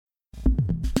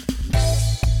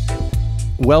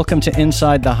Welcome to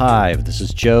Inside the Hive. This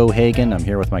is Joe Hagan. I'm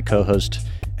here with my co-host,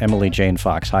 Emily Jane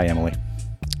Fox. Hi, Emily.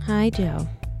 Hi, Joe.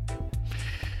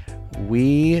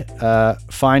 We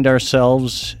find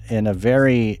ourselves in a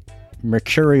very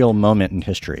mercurial moment in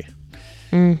history.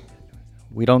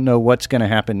 We don't know what's going to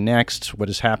happen next. What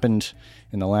has happened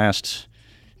in the last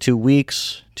 2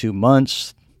 weeks, 2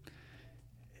 months,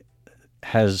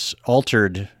 has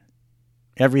altered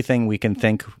everything we can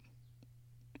think,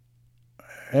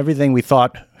 everything we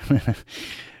thought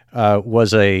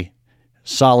was a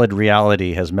solid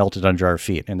reality has melted under our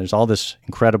feet. And there's all this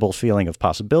incredible feeling of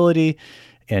possibility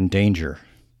and danger.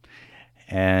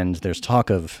 And there's talk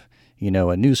of,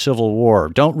 a new civil war.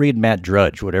 Don't read Matt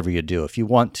Drudge, whatever you do. If you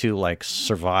want to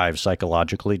survive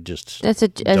psychologically, just as a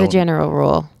general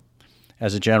rule.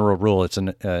 As a general rule, it's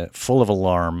full of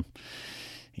alarm.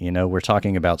 We're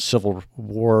talking about Civil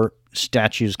War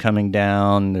statues coming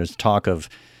down. There's talk of,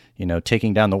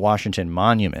 taking down the Washington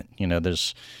Monument.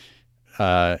 There's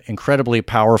incredibly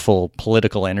powerful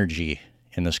political energy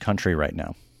in this country right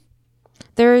now.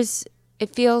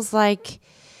 It feels like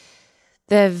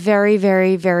the very,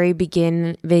 very, very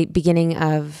beginning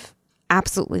of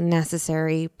absolutely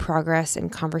necessary progress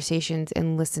and conversations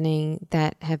and listening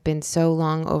that have been so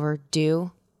long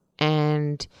overdue.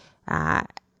 And a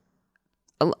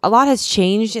lot has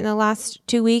changed in the last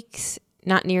 2 weeks,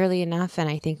 not nearly enough. And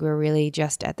I think we're really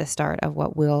just at the start of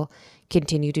what will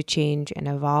continue to change and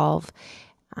evolve.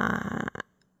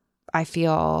 I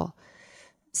feel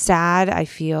sad. I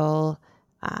feel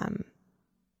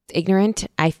ignorant.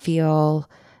 I feel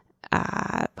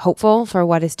hopeful for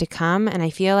what is to come. And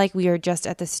I feel like we are just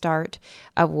at the start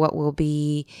of what will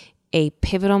be a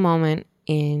pivotal moment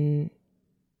in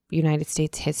United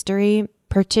States history,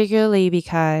 particularly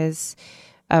because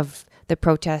of the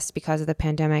protests, because of the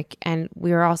pandemic. And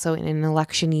we are also in an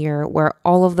election year where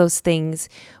all of those things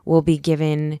will be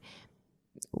given,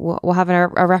 we'll have a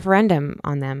referendum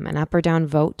on them, an up or down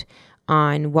vote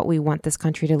on what we want this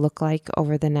country to look like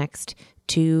over the next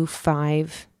 2,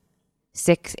 5,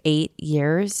 6, 8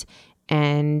 years.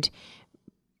 And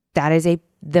that is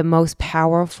the most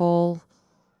powerful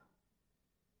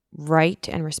right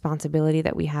and responsibility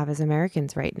that we have as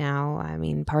Americans right now. I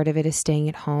mean, part of it is staying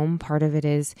at home. Part of it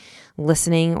is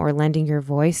listening or lending your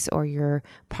voice or your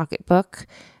pocketbook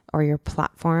or your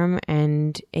platform.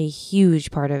 And a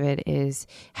huge part of it is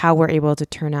how we're able to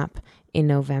turn up in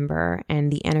November,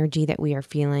 and the energy that we are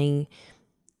feeling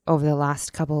over the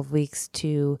last couple of weeks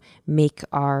to make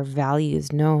our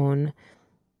values known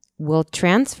will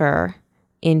transfer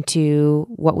into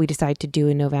what we decide to do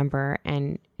in November.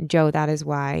 And Joe, that is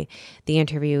why the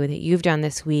interview that you've done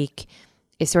this week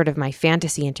is sort of my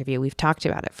fantasy interview. We've talked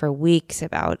about it for weeks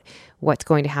about what's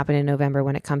going to happen in November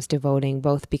when it comes to voting,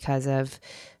 both because of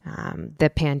the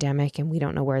pandemic and we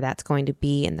don't know where that's going to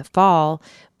be in the fall,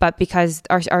 but because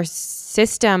our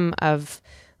system of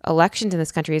elections in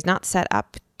this country is not set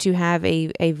up to have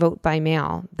a vote by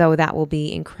mail, though that will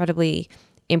be incredibly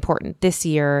important this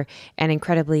year and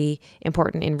incredibly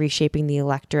important in reshaping the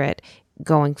electorate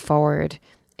going forward.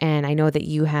 And I know that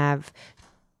you have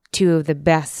two of the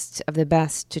best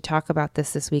to talk about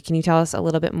this week. Can you tell us a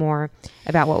little bit more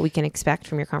about what we can expect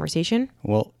from your conversation?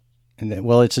 Well,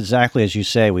 it's exactly as you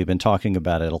say. We've been talking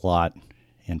about it a lot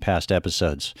in past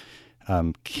episodes.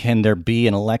 Can there be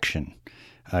an election?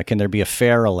 Can there be a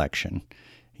fair election?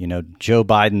 Joe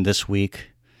Biden this week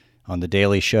on The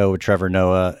Daily Show with Trevor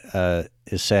Noah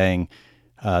is saying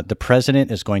the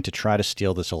president is going to try to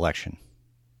steal this election.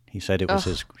 He said it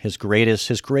was his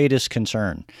greatest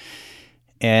concern.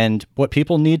 And what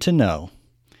people need to know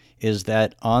is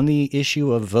that on the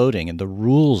issue of voting and the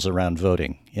rules around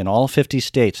voting in all 50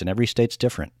 states, and every state's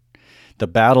different, the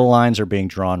battle lines are being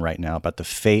drawn right now about the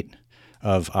fate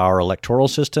of our electoral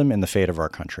system and the fate of our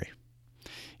country.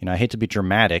 I hate to be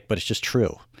dramatic, but it's just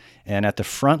true. And at the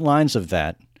front lines of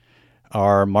that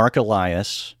are Mark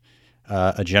Elias,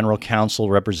 a general counsel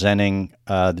representing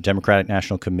the Democratic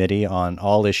National Committee on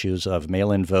all issues of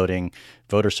mail-in voting,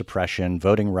 voter suppression,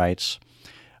 voting rights,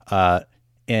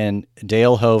 and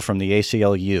Dale Ho from the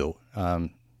ACLU.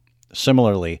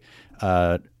 Similarly,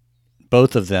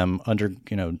 both of them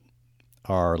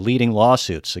are leading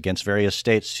lawsuits against various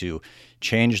states to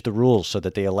change the rules so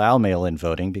that they allow mail-in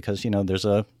voting because,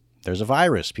 there's a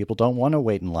virus. People don't want to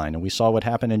wait in line. And we saw what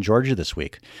happened in Georgia this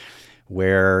week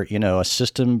where, a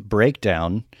system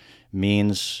breakdown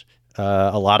means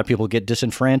a lot of people get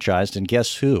disenfranchised, and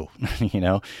guess who?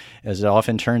 As it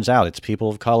often turns out, it's people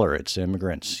of color, it's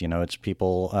immigrants, it's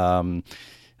people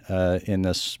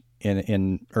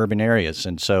in urban areas,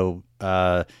 and so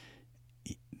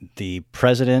the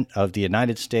president of the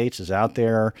United States is out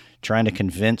there trying to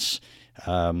convince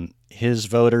his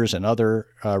voters and other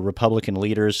Republican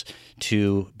leaders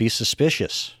to be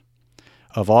suspicious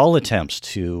of all attempts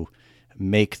to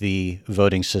make the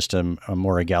voting system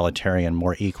more egalitarian,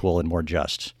 more equal, and more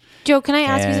just. Joe, can I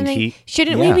ask you something?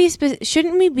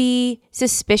 Shouldn't we be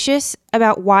suspicious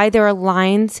about why there are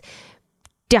lines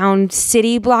down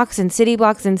city blocks and city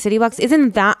blocks and city blocks?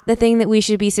 Isn't that the thing that we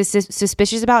should be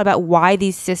suspicious about why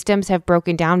these systems have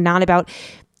broken down, not about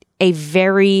a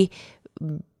very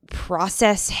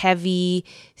process-heavy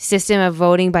system of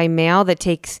voting by mail that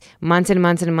takes months and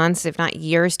months and months, if not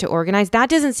years, to organize? That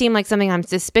doesn't seem like something I'm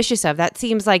suspicious of. That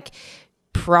seems like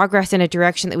progress in a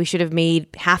direction that we should have made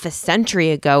half a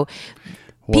century ago.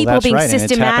 Well, people that's being right,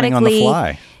 systematically, and it's happening on the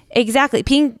fly. Exactly.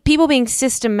 People being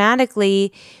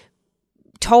systematically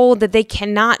told that they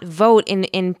cannot vote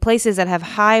in places that have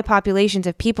high populations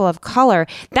of people of color.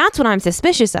 That's what I'm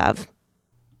suspicious of.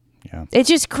 Yeah. It's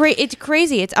just it's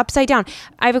crazy. It's upside down.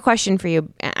 I have a question for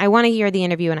you. I want to hear the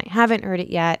interview, and I haven't heard it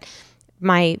yet.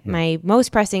 My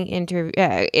most pressing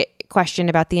question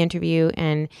about the interview,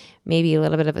 and maybe a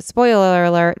little bit of a spoiler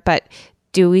alert, but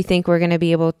do we think we're going to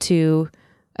be able to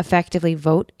effectively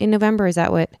vote in November? Is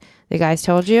that what the guys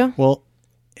told you? Well,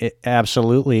 it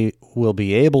absolutely will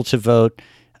be able to vote,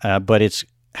 but it's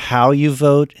how you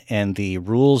vote and the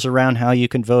rules around how you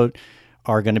can vote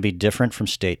are going to be different from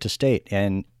state to state.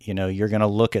 And, you're going to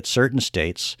look at certain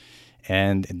states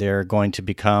and they're going to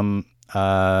become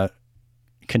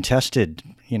contested.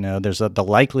 There's the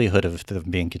likelihood of them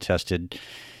being contested.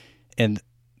 And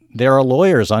there are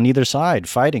lawyers on either side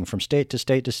fighting from state to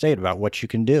state to state about what you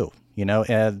can do.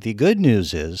 The good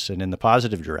news is, and in the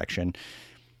positive direction,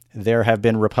 there have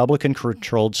been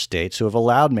Republican-controlled states who have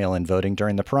allowed mail-in voting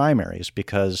during the primaries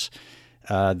because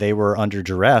they were under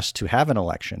duress to have an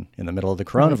election in the middle of the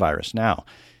coronavirus. Mm-hmm. Now,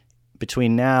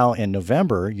 between now and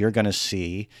November, you're going to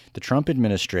see the Trump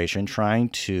administration trying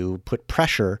to put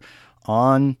pressure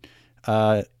on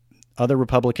other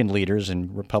Republican leaders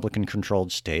in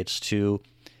Republican-controlled states to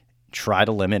try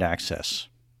to limit access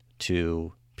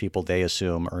to people they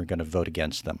assume are going to vote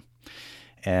against them.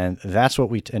 And that's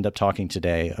what we end up talking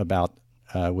today about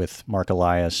with Mark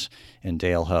Elias and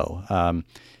Dale Ho.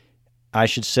 I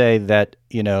should say that,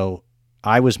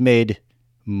 I was made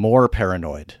more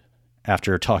paranoid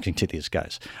after talking to these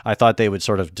guys. I thought they would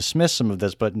sort of dismiss some of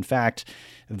this, but in fact,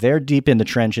 they're deep in the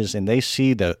trenches and they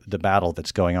see the battle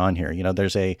that's going on here.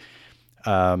 There's a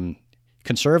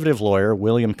conservative lawyer,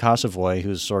 William Kossovoy,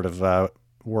 who's sort of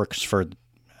works for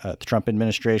the Trump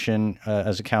administration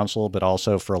as a counsel, but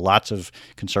also for lots of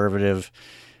conservative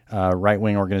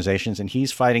right-wing organizations, and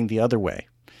he's fighting the other way.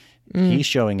 He's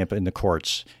showing up in the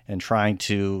courts and trying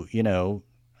to,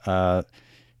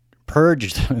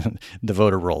 purge the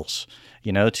voter rolls,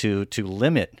 to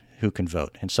limit who can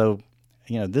vote. And so,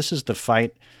 this is the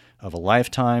fight of a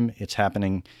lifetime. It's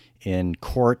happening in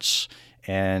courts,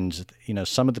 and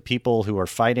some of the people who are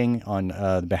fighting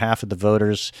on behalf of the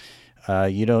voters,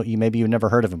 maybe you've never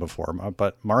heard of him before,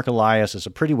 but Mark Elias is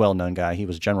a pretty well-known guy. He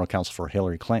was general counsel for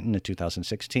Hillary Clinton in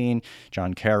 2016,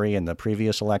 John Kerry in the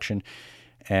previous election.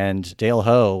 And Dale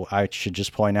Ho, I should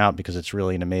just point out, because it's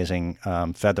really an amazing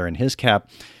feather in his cap,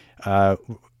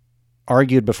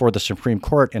 argued before the Supreme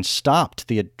Court and stopped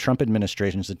the Trump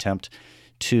administration's attempt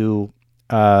to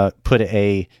put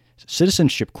a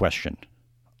citizenship question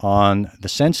on the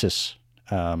census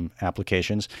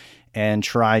applications and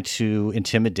try to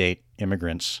intimidate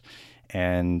immigrants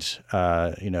and,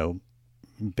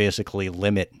 basically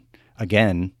limit,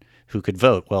 again, who could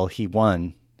vote. Well, he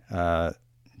won.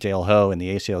 Dale Ho and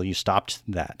the ACLU stopped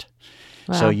that.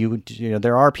 Wow. So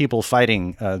there are people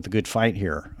fighting the good fight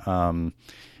here.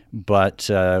 But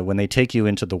when they take you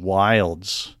into the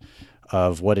wilds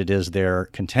of what it is they're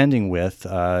contending with,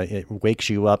 it wakes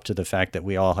you up to the fact that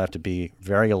we all have to be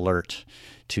very alert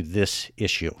to this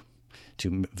issue,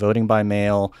 to voting by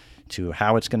mail, to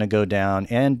how it's going to go down,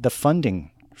 and the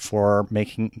funding for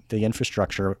making the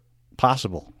infrastructure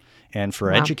possible and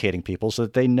for educating people so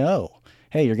that they know,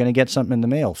 hey, you're going to get something in the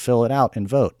mail, fill it out and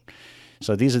vote.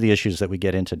 So these are the issues that we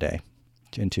get in today.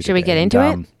 Should we get into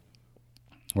it?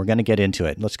 We're going to get into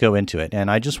it. Let's go into it. And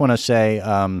I just want to say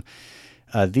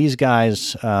these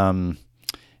guys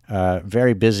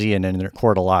very busy and in their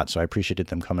court a lot, so I appreciated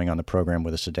them coming on the program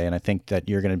with us today. And I think that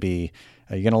you're going to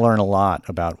learn a lot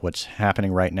about what's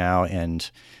happening right now,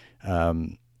 and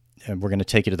we're going to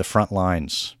take you to the front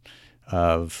lines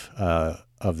of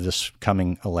this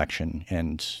coming election,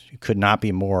 and it could not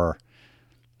be more.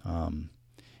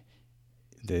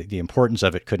 The importance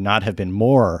of it could not have been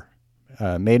more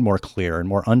made more clear and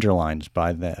more underlined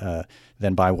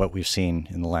than by what we've seen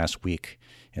in the last week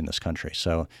in this country.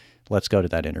 So let's go to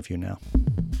that interview now.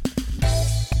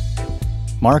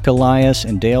 Mark Elias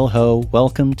and Dale Ho,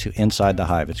 welcome to Inside the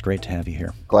Hive. It's great to have you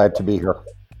here. Glad to be here.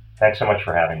 Thanks so much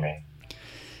for having me.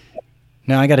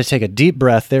 Now, I got to take a deep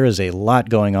breath. There is a lot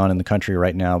going on in the country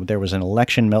right now. There was an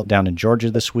election meltdown in Georgia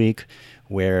this week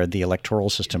where the electoral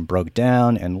system broke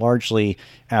down and largely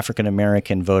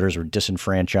African-American voters were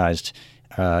disenfranchised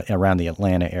around the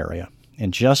Atlanta area.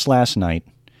 And just last night,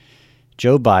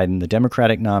 Joe Biden, the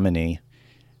Democratic nominee,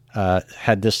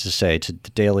 had this to say to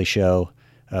The Daily Show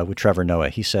with Trevor Noah.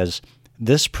 He says,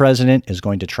 "This president is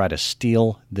going to try to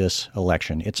steal this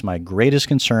election. It's my greatest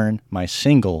concern, my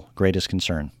single greatest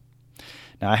concern."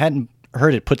 Now, I hadn't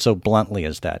heard it put so bluntly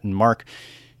as that. And Mark,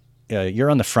 you're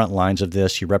on the front lines of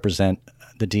this. You represent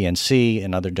the DNC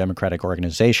and other Democratic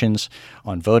organizations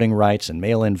on voting rights and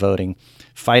mail-in voting,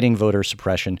 fighting voter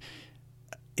suppression.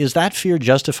 Is that fear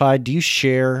justified? Do you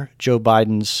share Joe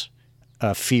Biden's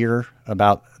fear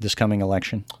about this coming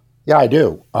election? Yeah, I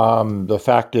do. The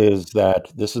fact is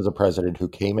that this is a president who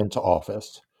came into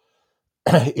office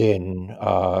in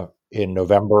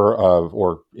November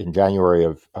or in January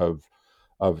of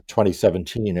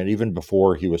 2017, and even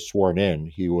before he was sworn in,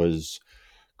 he was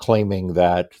claiming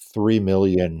that 3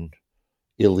 million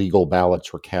illegal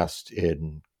ballots were cast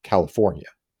in California,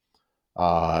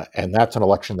 and that's an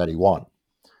election that he won.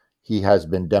 He has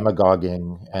been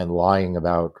demagoguing and lying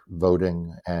about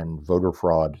voting and voter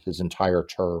fraud his entire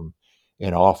term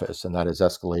in office, and that has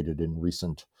escalated in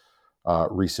recent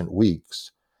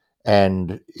weeks.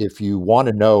 And if you want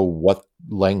to know what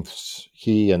lengths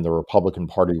he and the Republican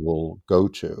Party will go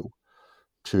to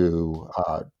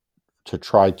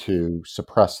try to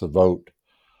suppress the vote,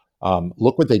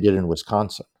 look what they did in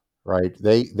Wisconsin. Right?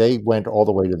 They went all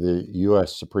the way to the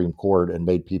U.S. Supreme Court and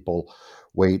made people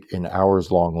wait in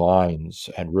hours-long lines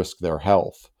and risk their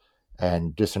health,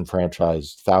 and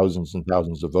disenfranchised thousands and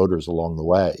thousands of voters along the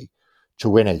way to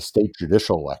win a state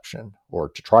judicial election, or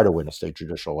to try to win a state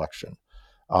judicial election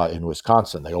in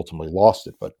Wisconsin. They ultimately lost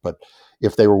it, but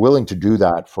if they were willing to do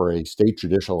that for a state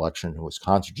judicial election in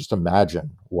Wisconsin, just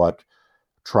imagine what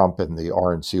Trump and the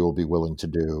RNC will be willing to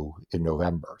do in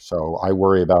November. So I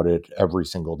worry about it every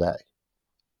single day.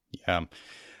 Yeah.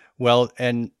 Well,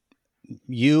 and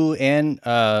you and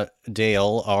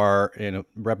Dale are,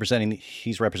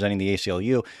 he's representing the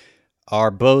ACLU, are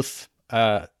both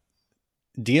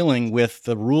dealing with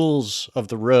the rules of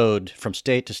the road from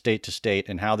state to state to state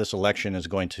and how this election is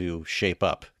going to shape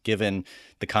up, given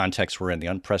the context we're in, the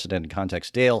unprecedented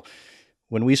context. Dale,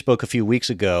 when we spoke a few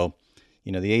weeks ago,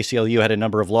 the ACLU had a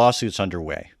number of lawsuits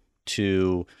underway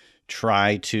to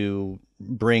try to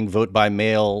bring vote by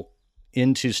mail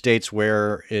into states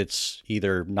where it's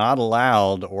either not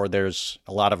allowed or there's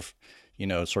a lot of,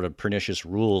 sort of pernicious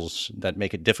rules that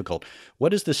make it difficult.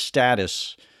 What is the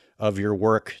status of your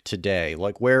work today?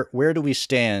 Like, where do we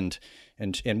stand,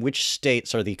 and which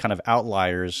states are the kind of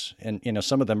outliers? And,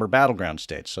 some of them are battleground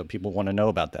states, so people want to know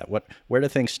about that. Where do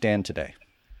things stand today?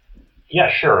 Yeah,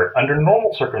 sure. Under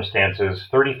normal circumstances,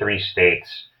 33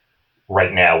 states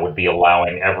right now would be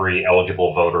allowing every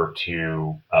eligible voter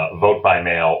to vote by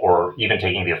mail, or even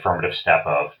taking the affirmative step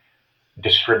of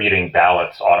distributing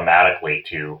ballots automatically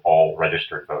to all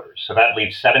registered voters. So that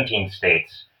leaves 17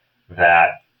 states that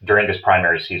during this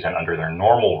primary season, under their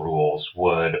normal rules,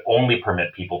 would only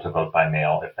permit people to vote by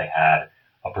mail if they had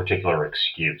a particular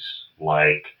excuse,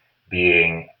 like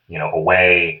being,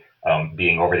 away,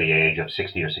 being over the age of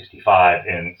 60 or 65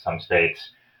 in some states,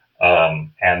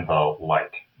 and the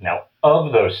like. Now,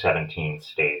 of those 17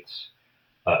 states,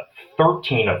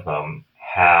 13 of them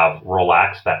have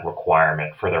relaxed that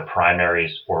requirement for their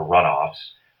primaries or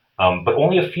runoffs, but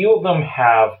only a few of them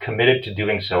have committed to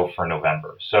doing so for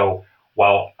November. So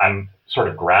while I'm sort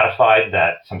of gratified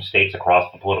that some states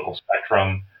across the political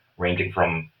spectrum, ranging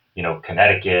from,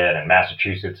 Connecticut and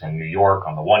Massachusetts and New York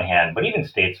on the one hand, but even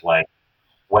states like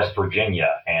West Virginia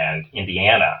and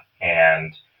Indiana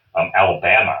and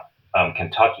Alabama,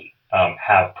 Kentucky,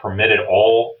 have permitted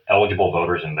all eligible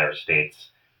voters in their states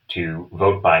to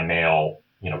vote by mail,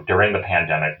 during the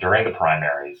pandemic, during the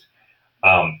primaries.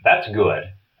 That's good.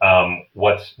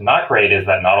 What's not great is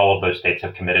that not all of those states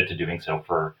have committed to doing so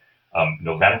for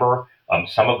November.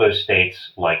 Some of those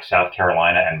states, like South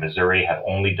Carolina and Missouri, have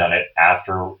only done it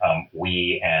after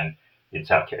we, and in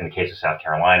the case of South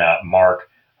Carolina, Mark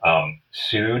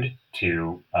sued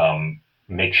to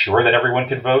make sure that everyone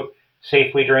could vote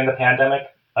safely during the pandemic.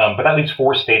 But that leaves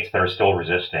 4 states that are still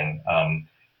resisting,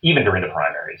 even during the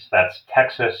primaries. That's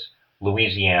Texas,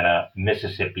 Louisiana,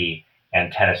 Mississippi,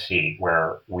 and Tennessee,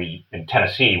 where in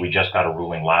Tennessee, we just got a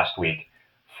ruling last week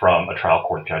from a trial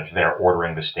court judge there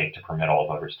ordering the state to permit all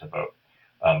voters to vote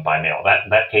by mail.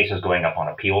 That case is going up on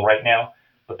appeal right now,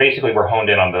 But basically, we're honed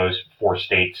in on those 4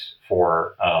 states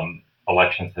for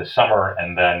elections this summer,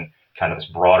 and then kind of this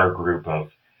broader group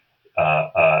of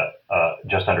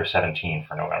just under 17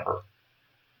 for November.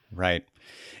 Right.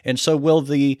 And so will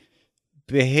the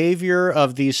behavior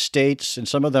of these states, and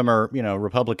some of them are,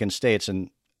 Republican states, and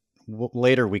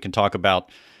later we can talk about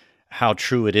how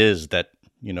true it is that,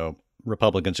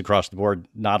 Republicans across the board,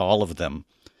 not all of them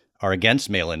are against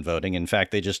mail-in voting. In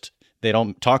fact, they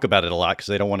don't talk about it a lot because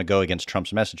they don't want to go against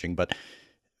Trump's messaging. But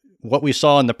what we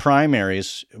saw in the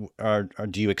primaries,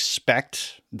 do you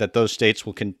expect that those states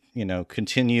will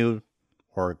continue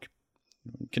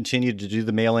to do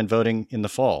the mail-in voting in the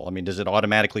fall? I mean, does it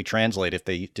automatically translate if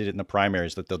they did it in the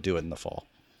primaries that they'll do it in the fall?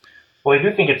 Well, I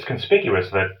do think it's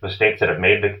conspicuous that the states that have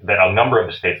that a number of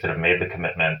the states that have made the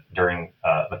commitment during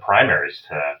the primaries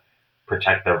to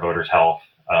protect their voters' health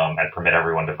and permit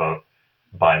everyone to vote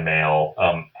by mail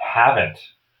haven't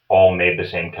all made the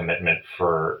same commitment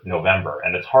for November.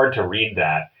 And it's hard to read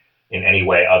that in any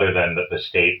way other than that the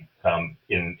state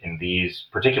in these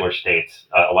particular states,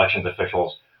 elections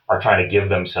officials are trying to give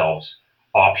themselves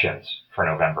options for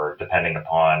November, depending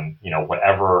upon,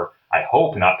 whatever, I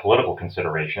hope not political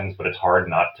considerations, but it's hard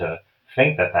not to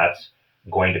think that that's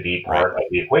going to be part of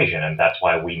the equation. And that's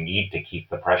why we need to keep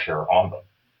the pressure on them.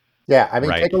 Yeah, I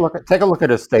mean, take a look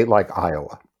at a state like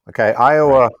Iowa. Okay,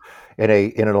 Iowa in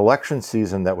an election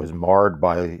season that was marred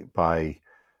by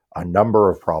a number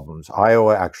of problems.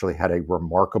 Iowa actually had a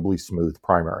remarkably smooth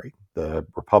primary. The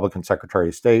Republican Secretary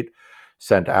of State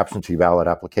sent absentee ballot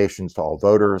applications to all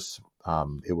voters.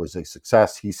 It was a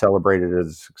success. He celebrated it as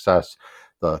a success.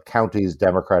 The counties,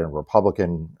 Democrat and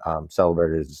Republican,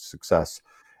 celebrated it as a success.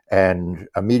 And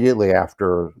immediately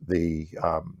after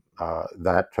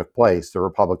that took place, the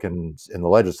Republicans in the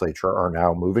legislature are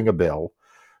now moving a bill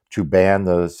to ban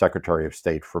the Secretary of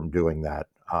State from doing that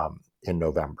in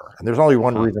November. And there's only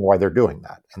one reason why they're doing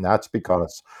that, and that's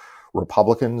because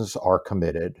Republicans are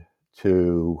committed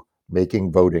to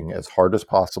making voting as hard as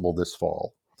possible this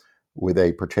fall, with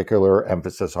a particular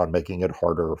emphasis on making it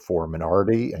harder for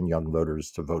minority and young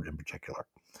voters to vote in particular.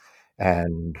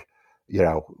 And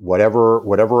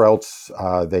whatever else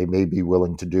they may be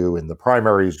willing to do in the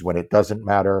primaries when it doesn't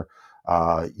matter,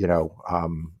 I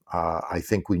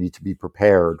think we need to be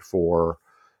prepared for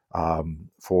them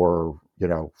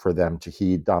to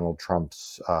heed Donald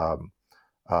Trump's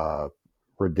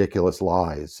ridiculous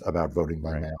lies about voting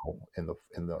by mail in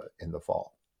the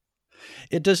fall.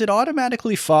 Does it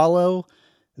automatically follow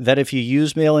that if you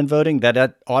use mail-in voting,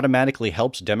 that automatically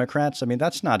helps Democrats? I mean,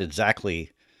 that's not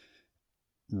exactly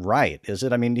right, is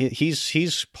it? I mean,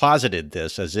 he's posited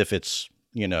this as if it's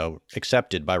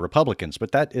accepted by Republicans,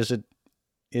 but is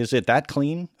it that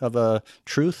clean of a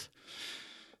truth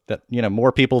that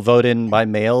more people vote in by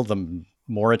mail, the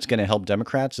more it's going to help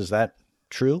Democrats? Is that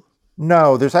true?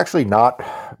 No, there's actually not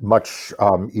much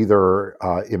either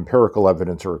empirical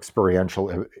evidence or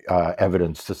experiential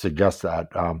evidence to suggest that.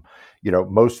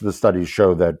 Most of the studies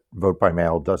show that vote by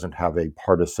mail doesn't have an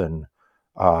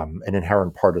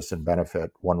inherent partisan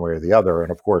benefit one way or the other.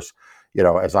 And of course,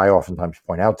 as I oftentimes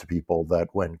point out to people, that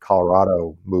when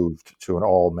Colorado moved to an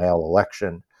all-mail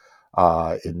election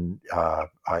in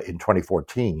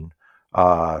 2014,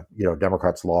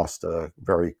 Democrats lost a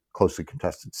very closely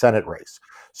contested Senate race.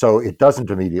 So it doesn't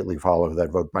immediately follow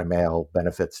that vote by mail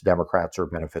benefits Democrats or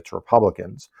benefits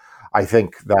Republicans. I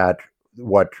think that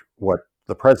what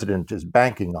the president is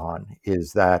banking on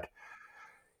is that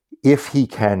if he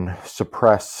can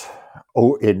suppress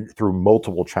through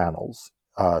multiple channels,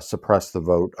 suppress the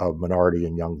vote of minority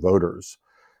and young voters,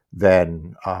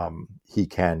 then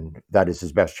that is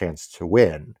his best chance to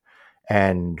win.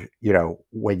 And,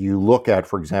 when you look at,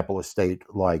 for example, a state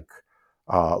like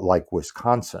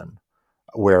Wisconsin,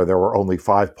 where there were only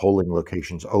 5 polling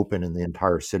locations open in the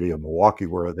entire city of Milwaukee,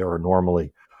 where there are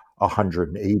normally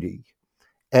 180.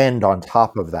 And on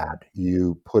top of that,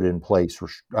 you put in place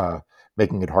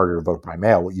making it harder to vote by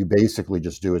mail. What you basically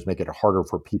just do is make it harder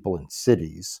for people in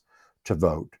cities to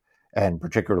vote, and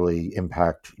particularly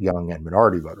impact young and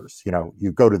minority voters.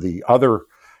 You go to the other,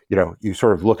 you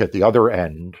sort of look at the other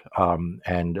end,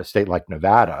 and a state like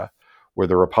Nevada, where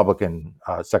the Republican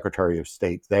Secretary of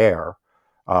State there,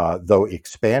 though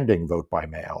expanding vote by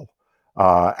mail,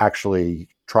 actually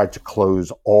tried to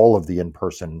close all of the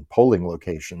in-person polling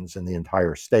locations in the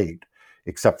entire state,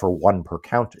 except for 1 per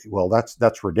county. Well,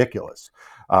 that's ridiculous.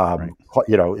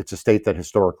 It's a state that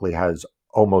historically has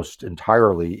almost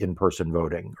entirely in-person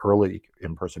voting, early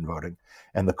in-person voting,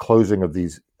 and the closing of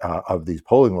these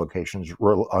polling locations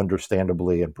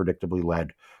understandably and predictably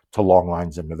led to long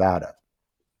lines in Nevada.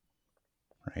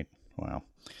 Right. Wow.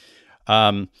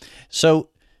 So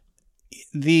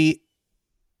the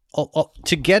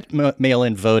to get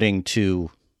mail-in voting to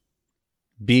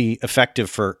be effective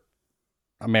for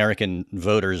American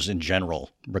voters in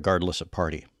general, regardless of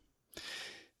party,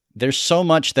 there's so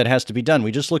much that has to be done.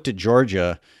 We just looked at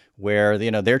Georgia, where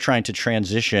they're trying to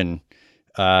transition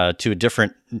to a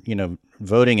different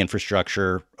voting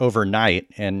infrastructure overnight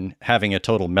and having a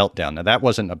total meltdown. Now, that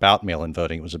wasn't about mail-in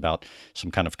voting; it was about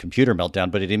some kind of computer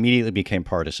meltdown. But it immediately became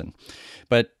partisan.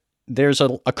 But there's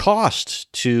a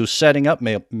cost to setting up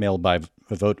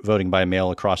voting by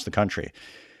mail across the country.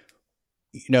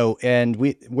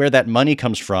 And where that money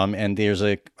comes from, and there's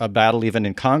a battle even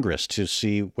in Congress to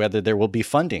see whether there will be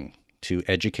funding to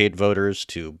educate voters,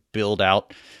 to build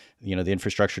out, the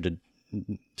infrastructure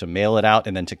to mail it out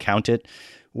and then to count it.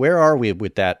 Where are we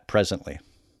with that presently?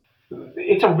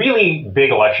 It's a really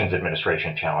big elections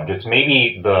administration challenge. It's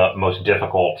maybe the most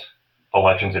difficult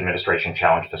elections administration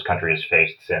challenge this country has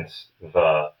faced since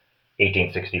the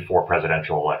 1864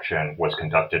 presidential election was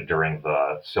conducted during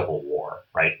the Civil War,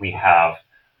 right? We have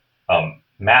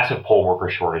massive poll worker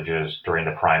shortages during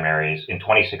the primaries. In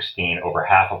 2016, over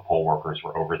half of poll workers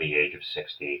were over the age of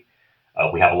 60.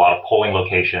 We have a lot of polling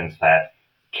locations that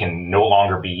can no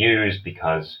longer be used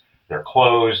because they're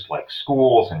closed, like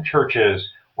schools and churches,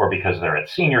 or because they're at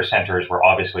senior centers where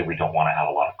obviously we don't want to have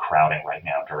a lot of crowding right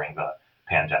now during the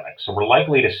pandemic. So we're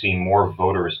likely to see more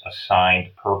voters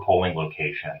assigned per polling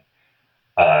location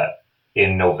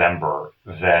in November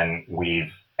than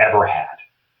we've ever had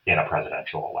in a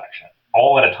presidential election,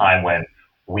 all at a time when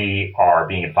we are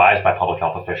being advised by public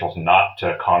health officials not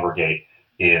to congregate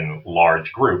in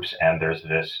large groups. And there's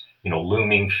this,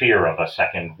 looming fear of a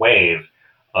second wave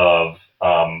of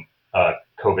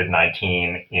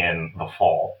COVID-19 in the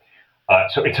fall.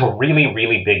 So it's a really,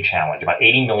 really big challenge. About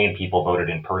 80 million people voted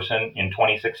in person in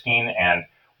 2016, and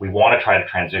we want to try to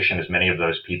transition as many of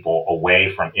those people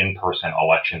away from in-person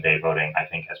election day voting, I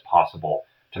think, as possible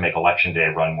to make election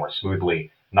day run more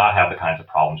smoothly, not have the kinds of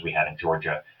problems we had in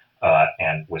Georgia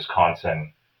and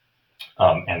Wisconsin,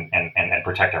 and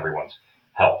protect everyone's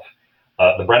health.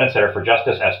 The Brennan Center for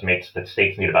Justice estimates that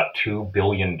states need about $2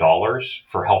 billion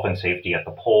for health and safety at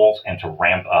the polls and to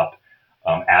ramp up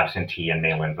absentee and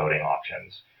mail-in voting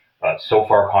options. So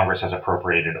far, Congress has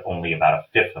appropriated only about a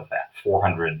fifth of that,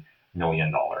 $400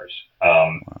 million.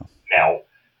 Wow. Now,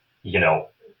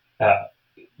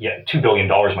 $2 billion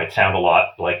might sound a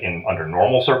lot like under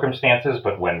normal circumstances,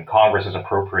 but when Congress is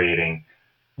appropriating,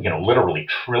 literally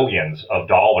trillions of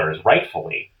dollars,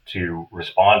 rightfully, to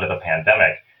respond to the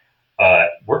pandemic,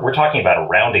 we're talking about a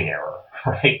rounding error,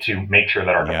 right, to make sure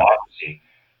that our democracy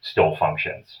still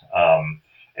functions. A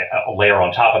layer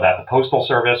on top of that, the Postal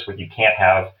Service, you can't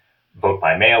have vote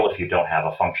by mail if you don't have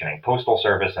a functioning Postal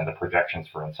Service, and the projections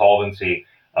for insolvency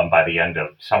by the end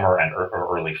of summer and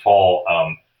early fall,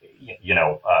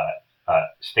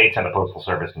 states and the Postal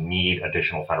Service need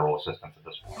additional federal assistance at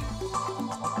this point.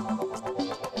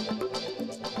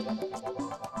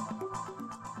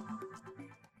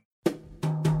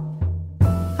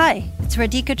 Hi, it's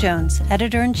Radhika Jones,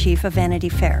 Editor-in-Chief of Vanity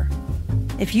Fair.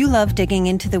 If you love digging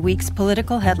into the week's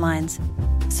political headlines,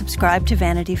 subscribe to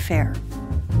Vanity Fair.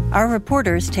 Our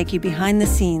reporters take you behind the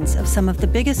scenes of some of the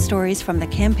biggest stories from the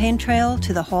campaign trail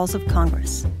to the halls of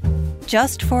Congress.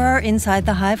 Just for our Inside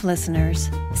the Hive listeners,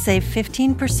 save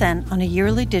 15% on a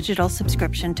yearly digital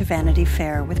subscription to Vanity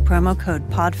Fair with promo code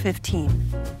POD15.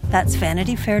 That's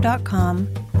vanityfair.com,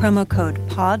 promo code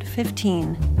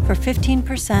POD15 for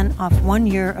 15% off 1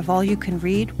 year of all you can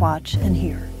read, watch, and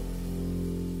hear.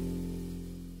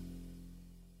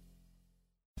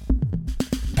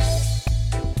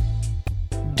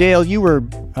 Dale, you were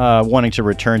wanting to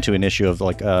return to an issue of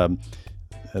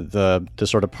the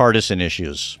sort of partisan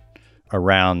issues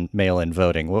around mail-in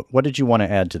voting. What did you want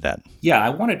to add to that? Yeah, I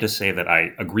wanted to say that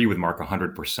I agree with Mark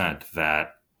 100%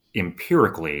 that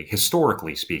empirically,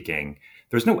 historically speaking,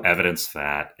 there's no evidence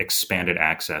that expanded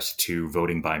access to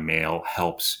voting by mail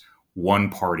helps one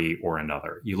party or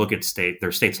another. You look at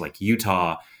there's states like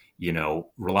Utah,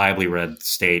 reliably red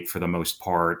state for the most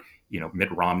part.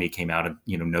 Mitt Romney came out and,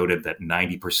 noted that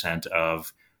 90%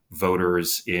 of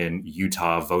voters in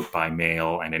Utah vote by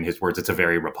mail. And in his words, it's a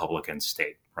very Republican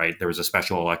state, right? There was a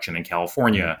special election in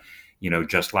California,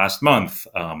 just last month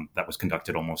that was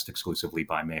conducted almost exclusively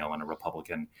by mail, and a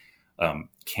Republican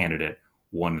candidate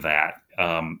won that.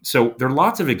 So there are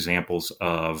lots of examples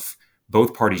of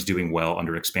both parties doing well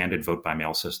under expanded vote by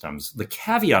mail systems. The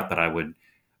caveat that I would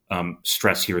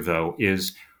stress here, though,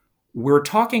 is we're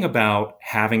talking about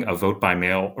having a vote by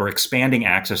mail or expanding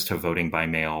access to voting by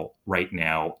mail right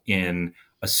now in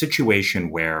a situation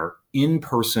where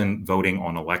in-person voting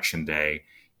on election day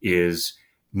is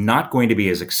not going to be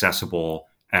as accessible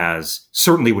as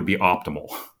certainly would be optimal,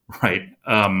 right?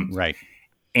 Right.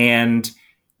 And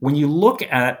when you look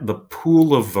at the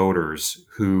pool of voters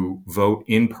who vote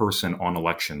in person on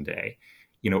election day,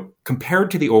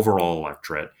 compared to the overall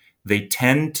electorate, they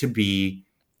tend to be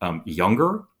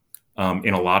younger.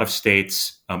 In a lot of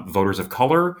states, voters of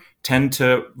color tend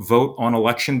to vote on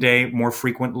election day more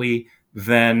frequently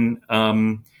than,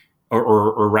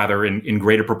 or rather in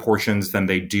greater proportions than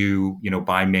they do,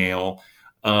 by mail.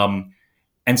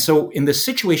 And so in the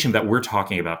situation that we're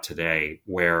talking about today,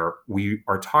 where we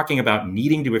are talking about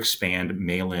needing to expand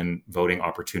mail-in voting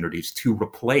opportunities to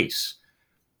replace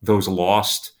those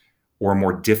lost or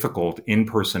more difficult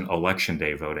in-person election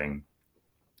day voting,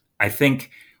 I think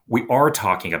we are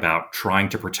talking about trying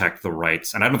to protect the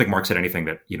rights. And I don't think Mark said anything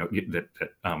that,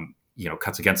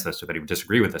 cuts against this or that he would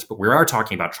disagree with this, but we are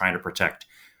talking about trying to protect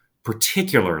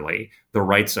particularly the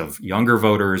rights of younger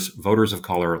voters, voters of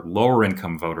color, lower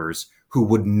income voters who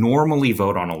would normally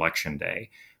vote on election day.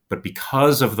 But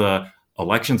because of the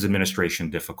elections administration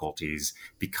difficulties,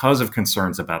 because of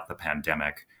concerns about the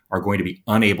pandemic, are going to be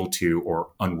unable to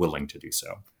or unwilling to do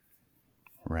so.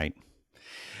 Right.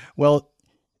 Well,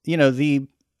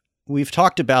 we've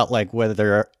talked about like whether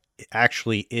there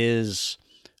actually is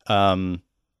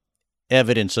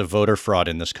evidence of voter fraud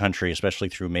in this country, especially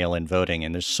through mail-in voting,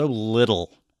 and there's so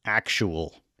little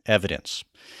actual evidence.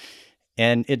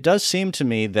 And it does seem to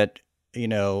me that,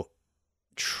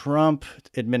 Trump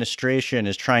administration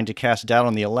is trying to cast doubt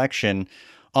on the election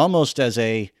almost as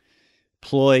a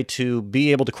ploy to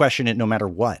be able to question it no matter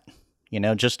what,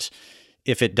 just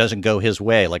if it doesn't go his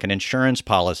way, like an insurance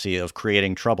policy of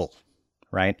creating trouble,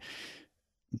 right?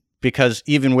 Because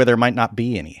even where there might not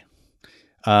be any,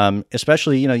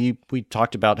 especially, we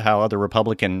talked about how other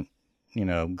Republican,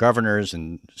 governors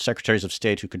and secretaries of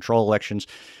state who control elections,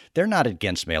 they're not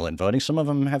against mail-in voting. Some of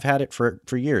them have had it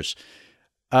for years.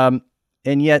 And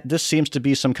yet this seems to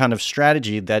be some kind of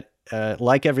strategy that,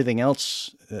 like everything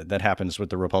else that happens with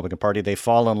the Republican Party, they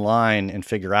fall in line and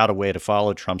figure out a way to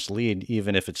follow Trump's lead,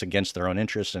 even if it's against their own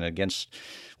interests and against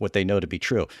what they know to be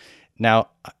true. Now,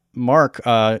 Mark,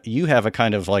 you have a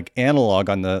kind of like analog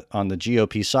on the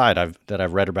GOP side that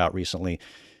I've read about recently.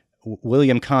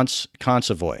 William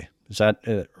Consovoy, is that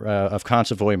of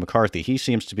Consovoy McCarthy? He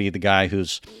seems to be the guy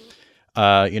who's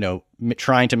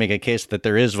trying to make a case that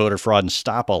there is voter fraud and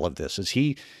stop all of this. Is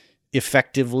he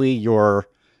effectively your,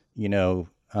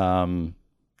 to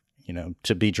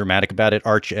be dramatic about it,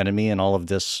 arch enemy in all of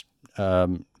this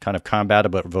kind of combat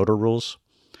about voter rules?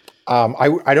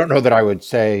 I don't know that I would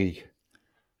say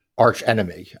arch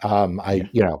enemy. I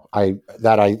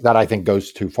think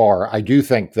goes too far. I do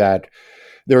think that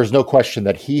there is no question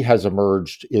that he has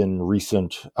emerged in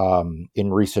recent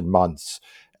months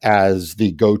as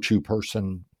the go-to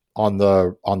person on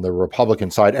the Republican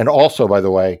side, and also, by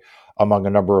the way, among a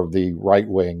number of the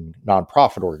right-wing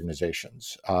nonprofit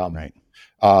organizations, right,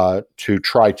 to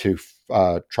try to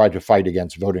fight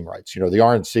against voting rights. The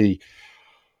RNC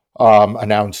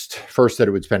announced first that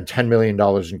it would spend $10 million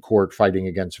in court fighting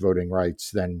against voting rights,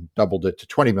 then doubled it to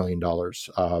 $20 million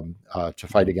to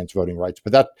fight against voting rights.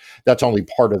 But that's only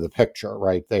part of the picture,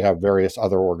 right? They have various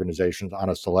other organizations,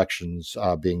 Honest Elections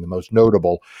being the most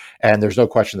notable. And there's no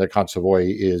question that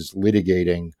Consovoy is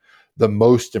litigating the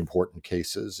most important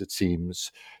cases, it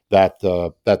seems, that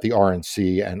the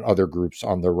RNC and other groups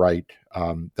on the right,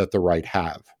 that the right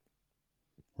have.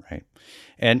 Right.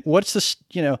 And what's this,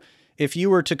 if you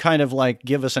were to kind of like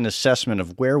give us an assessment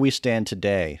of where we stand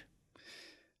today,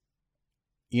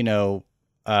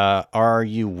 are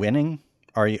you winning?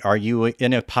 Are you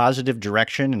in a positive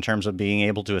direction in terms of being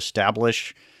able to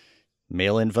establish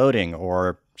mail-in voting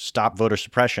or stop voter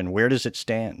suppression? Where does it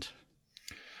stand?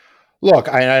 Look,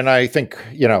 I think,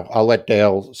 I'll let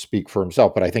Dale speak for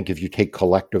himself, but I think if you take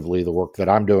collectively the work that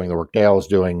I'm doing, the work Dale is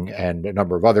doing, and a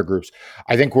number of other groups,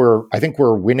 I think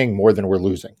we're winning more than we're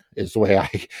losing is the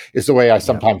way I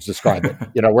sometimes describe it.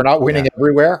 We're not winning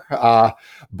everywhere,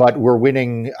 but we're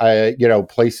winning,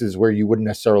 places where you wouldn't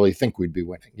necessarily think we'd be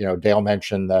winning. Dale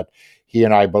mentioned that he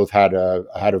and I both had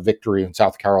a victory in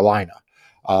South Carolina.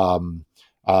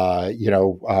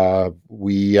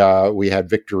 We had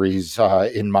victories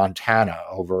in Montana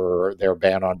over their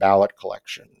ban on ballot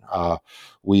collection.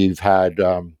 We've had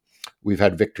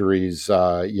victories,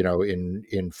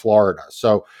 in Florida.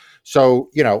 So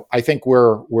I think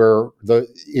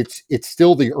it's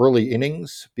still the early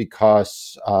innings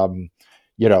because a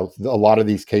lot of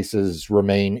these cases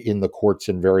remain in the courts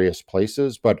in various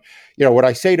places. But, what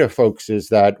I say to folks is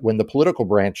that when the political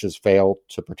branches fail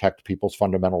to protect people's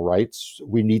fundamental rights,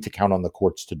 we need to count on the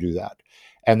courts to do that.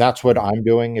 and that's what I'm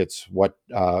doing. It's what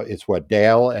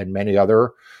Dale and many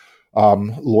other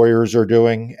lawyers are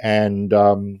doing, and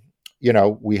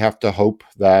we have to hope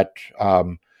that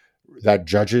that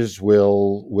judges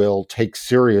will take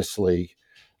seriously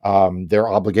their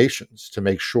obligations to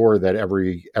make sure that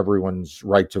everyone's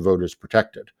right to vote is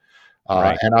protected.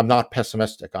 Right. And I'm not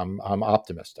pessimistic. I'm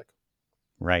optimistic.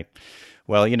 Right.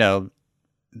 Well,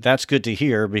 that's good to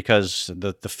hear, because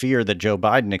the fear that Joe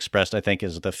Biden expressed, I think,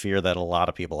 is the fear that a lot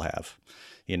of people have.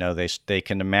 They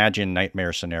can imagine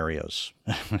nightmare scenarios,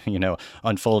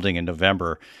 unfolding in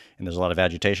November, and there's a lot of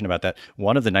agitation about that.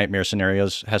 One of the nightmare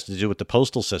scenarios has to do with the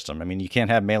postal system. I mean, you can't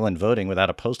have mail-in voting without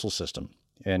a postal system.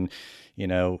 And,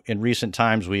 in recent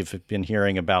times, we've been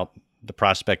hearing about the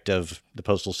prospect of the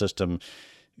postal system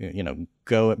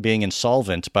being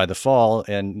insolvent by the fall,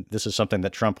 and this is something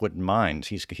that Trump wouldn't mind.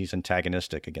 He's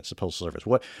antagonistic against the Postal Service.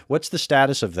 What's the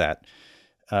status of that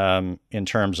in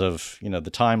terms of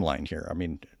the timeline here? I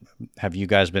mean, have you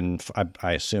guys been?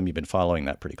 I assume you've been following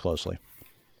that pretty closely.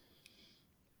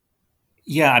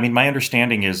 Yeah, I mean, my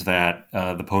understanding is that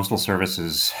the Postal Service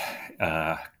is,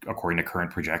 according to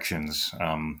current projections,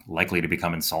 likely to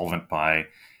become insolvent by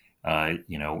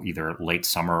either late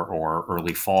summer or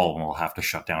early fall, and we'll have to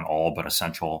shut down all but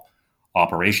essential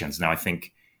operations. Now, I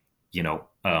think,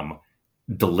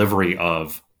 delivery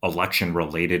of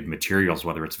election-related materials,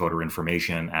 whether it's voter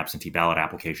information, absentee ballot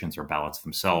applications, or ballots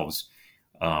themselves,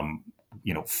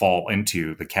 fall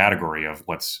into the category of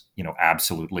what's,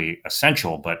 absolutely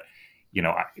essential. But,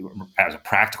 as a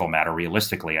practical matter,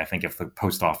 realistically, I think if the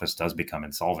post office does become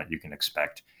insolvent, you can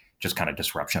expect just kind of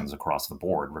disruptions across the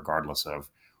board, regardless of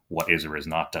what is or is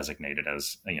not designated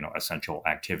as, essential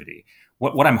activity.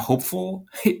 What I'm hopeful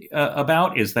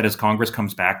about is that as Congress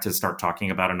comes back to start talking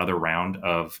about another round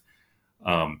of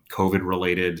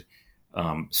COVID-related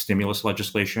stimulus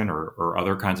legislation or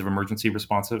other kinds of emergency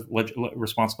response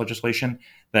legislation,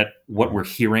 that what we're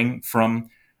hearing from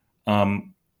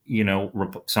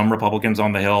some Republicans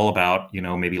on the Hill about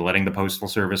maybe letting the Postal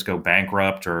Service go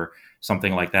bankrupt or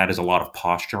something like that is a lot of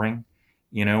posturing,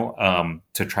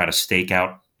 to try to stake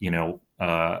out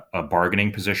a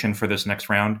bargaining position for this next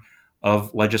round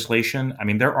of legislation. I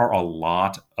mean, there are a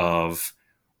lot of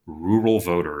rural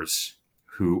voters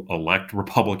who elect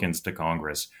Republicans to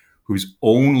Congress whose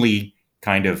only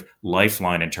kind of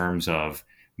lifeline in terms of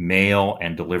mail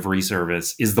and delivery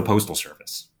service is the Postal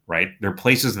Service, right? There are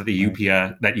places that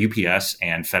UPS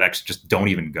and FedEx just don't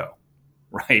even go,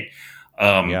 right?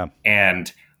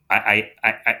 And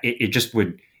it just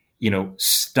would,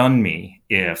 stun me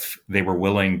if they were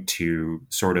willing to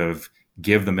sort of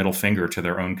give the middle finger to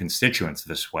their own constituents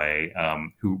this way,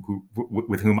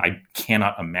 with whom I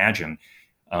cannot imagine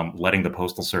letting the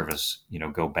Postal Service,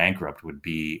 go bankrupt would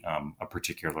be a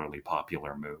particularly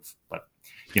popular move. But,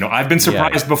 I've been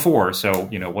surprised before. So,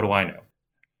 what do I know?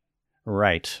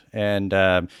 Right. And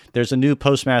there's a new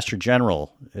Postmaster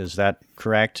General. Is that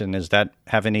correct? And does that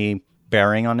have any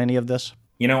bearing on any of this?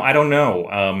 I don't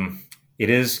know. It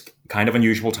is kind of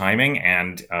unusual timing,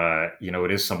 and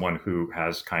it is someone who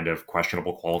has kind of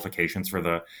questionable qualifications for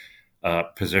the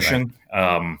position.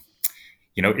 Right.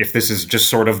 If this is just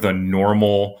sort of the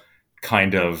normal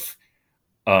kind of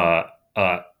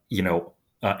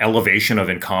elevation of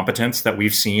incompetence that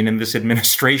we've seen in this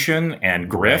administration and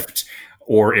grift,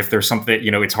 or if there's something,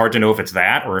 it's hard to know if it's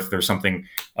that or if there's something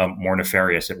more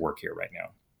nefarious at work here right now.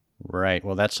 Right.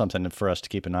 Well, that's something for us to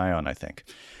keep an eye on, I think.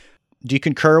 Do you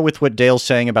concur with what Dale's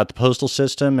saying about the postal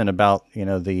system and about,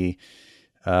 the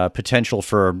potential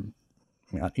for,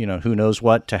 who knows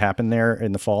what to happen there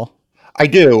in the fall? I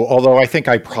do, although I think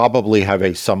I probably have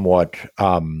a somewhat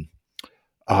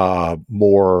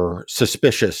more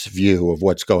suspicious view of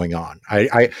what's going on.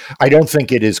 I don't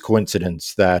think it is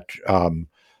coincidence that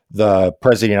the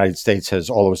President of the United States has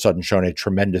all of a sudden shown a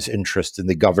tremendous interest in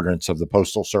the governance of the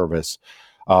Postal Service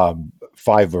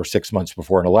 5 or 6 months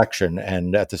before an election,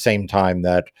 and at the same time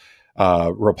that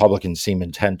Republicans seem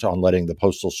intent on letting the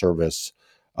Postal Service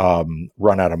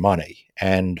run out of money.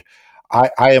 And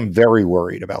I am very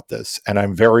worried about this, and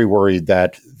I'm very worried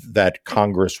that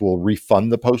Congress will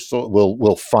refund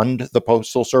will fund the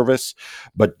Postal Service,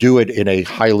 but do it in a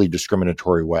highly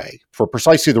discriminatory way for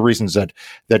precisely the reasons that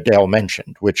Dale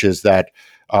mentioned, which is that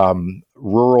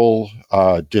rural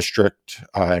district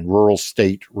and rural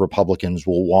state Republicans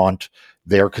will want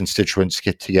their constituents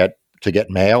to get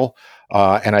mail.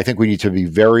 And I think we need to be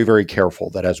very, very careful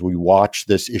that as we watch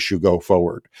this issue go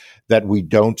forward, that we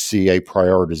don't see a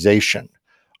prioritization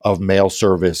of mail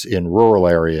service in rural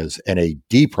areas and a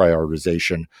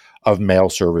deprioritization of mail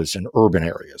service in urban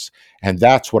areas. And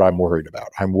that's what I'm worried about.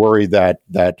 I'm worried that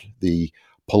the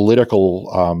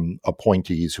political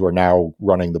appointees who are now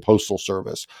running the Postal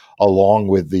Service, along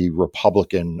with the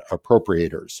Republican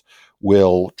appropriators,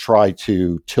 will try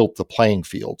to tilt the playing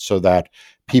field so that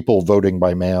people voting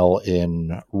by mail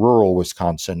in rural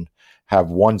Wisconsin have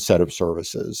one set of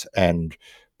services and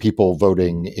people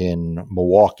voting in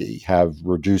Milwaukee have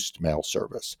reduced mail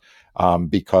service.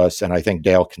 Because, and I think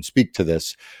Dale can speak to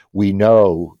this, we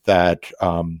know that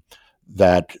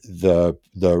that the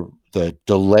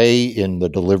delay in the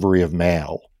delivery of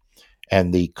mail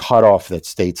and the cutoff that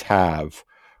states have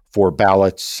for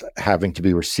ballots having to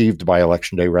be received by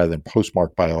Election Day rather than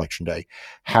postmarked by Election Day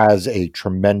has a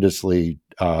tremendously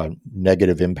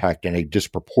negative impact and a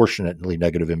disproportionately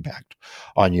negative impact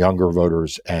on younger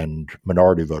voters and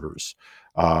minority voters.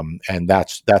 And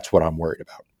that's what I'm worried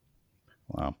about.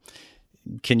 Wow.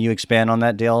 Can you expand on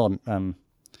that, Dale?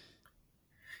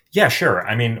 Yeah, sure.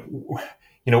 I mean,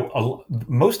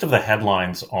 most of the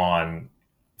headlines on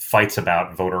fights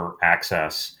about voter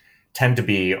access tend to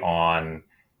be on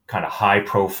kind of high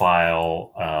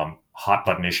profile, hot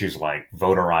button issues like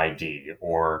voter ID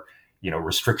or,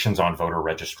 restrictions on voter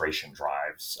registration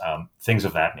drives, things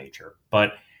of that nature.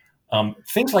 But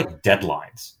things like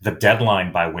deadlines, the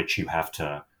deadline by which you have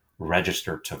to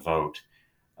register to vote,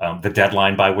 the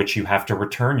deadline by which you have to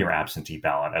return your absentee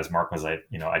ballot, as Mark was,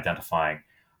 identifying.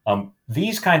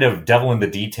 These kind of devil in the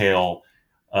detail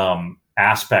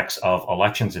aspects of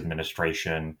elections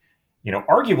administration,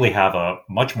 arguably have a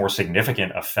much more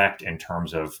significant effect in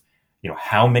terms of,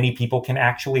 how many people can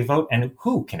actually vote and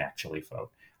who can actually vote.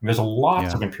 And there's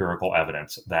lots of empirical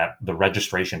evidence that the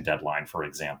registration deadline, for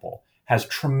example, has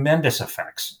tremendous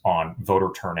effects on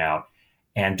voter turnout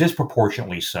and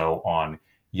disproportionately so on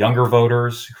younger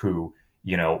voters who,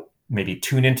 maybe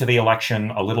tune into the election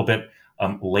a little bit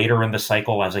later in the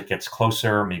cycle as it gets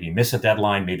closer, maybe miss a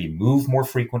deadline, maybe move more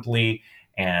frequently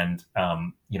and,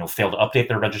 fail to update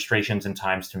their registrations in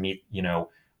times to meet,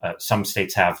 some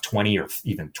states have 20 or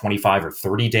even 25 or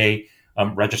 30 day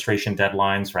registration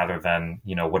deadlines rather than,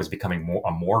 what is becoming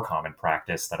a more common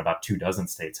practice that about 24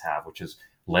 states have, which is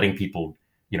letting people,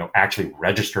 actually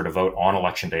register to vote on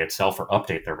Election Day itself or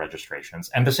update their registrations.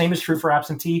 And the same is true for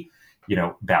absentee,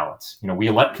 ballots. We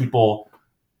let people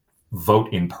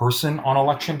vote in person on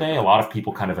Election Day. A lot of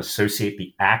people kind of associate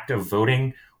the act of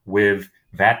voting with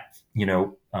that,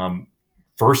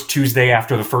 first Tuesday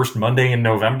after the first Monday in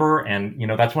November. And,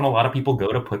 that's when a lot of people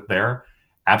go to put their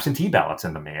absentee ballots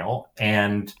in the mail.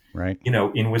 And, right.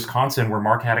 In Wisconsin, where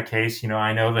Mark had a case,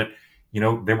 I know that,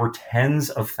 there were tens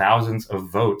of thousands of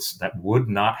votes that would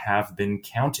not have been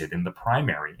counted in the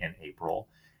primary in April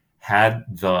had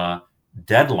the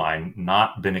deadline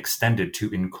not been extended to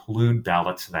include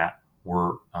ballots that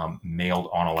were mailed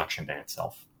on Election Day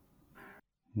itself.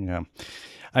 Yeah.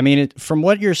 I mean, from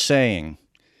what you're saying,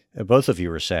 both of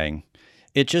you are saying,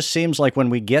 it just seems like when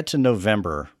we get to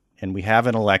November and we have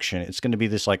an election, it's going to be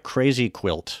this like crazy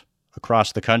quilt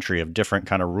across the country of different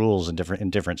kind of rules in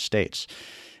different states.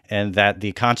 And that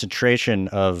the concentration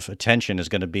of attention is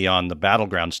going to be on the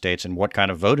battleground states and what kind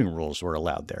of voting rules were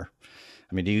allowed there.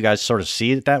 I mean, do you guys sort of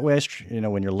see it that way,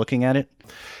 when you're looking at it?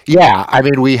 Yeah, I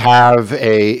mean, we have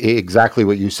exactly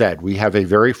what you said. We have a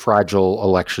very fragile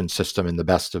election system in the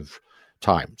best of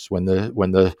times. When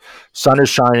the sun is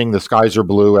shining, the skies are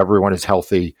blue, everyone is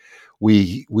healthy.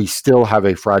 We still have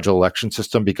a fragile election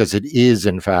system because it is,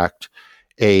 in fact,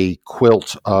 a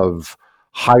quilt of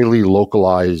highly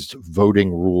localized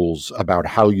voting rules about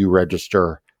how you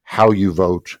register, how you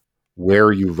vote,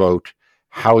 where you vote,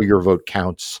 how your vote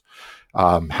counts,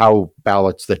 how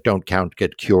ballots that don't count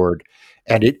get cured.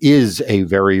 And it is a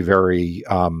very, very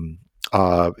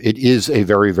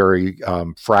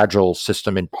fragile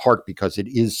system, in part because it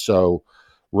is so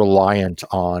reliant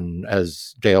on,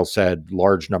 as Dale said,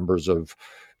 large numbers of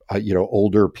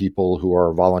older people who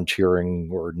are volunteering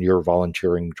or near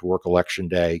volunteering to work Election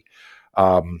Day.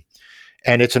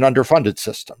 And it's an underfunded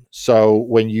system. So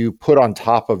when you put on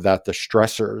top of that the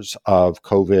stressors of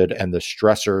COVID and the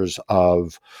stressors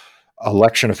of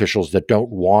election officials that don't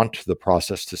want the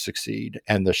process to succeed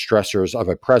and the stressors of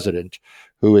a president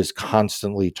who is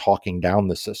constantly talking down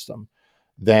the system,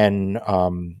 then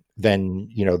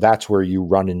that's where you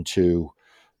run into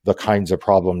the kinds of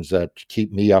problems that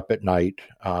keep me up at night,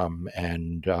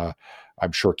 and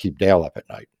I'm sure keep Dale up at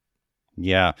night.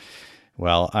 Yeah.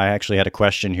 Well, I actually had a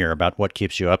question here about what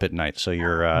keeps you up at night. So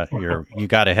you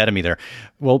got ahead of me there.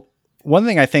 Well, one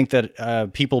thing I think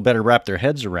that people better wrap their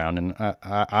heads around, and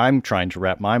I'm trying to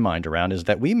wrap my mind around, is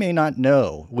that we may not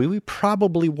know, we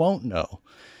probably won't know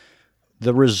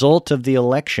the result of the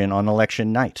election on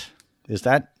election night. Is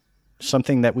that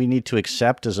something that we need to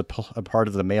accept as a part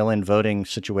of the mail-in voting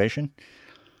situation?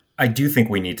 I do think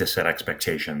we need to set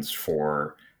expectations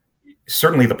for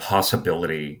certainly the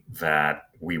possibility that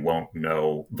we won't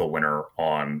know the winner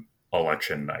on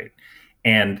election night.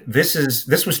 And this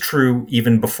was true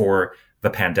even before the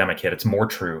pandemic hit. It's more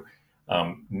true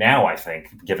now, I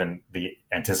think, given the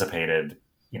anticipated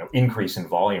increase in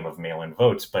volume of mail-in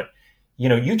votes. But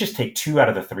you just take 2 out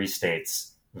of the 3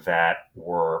 states that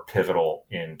were pivotal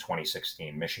in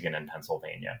 2016, Michigan and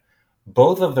Pennsylvania.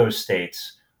 Both of those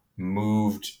states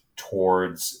moved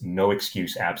towards no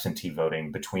excuse absentee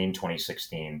voting between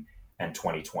 2016 and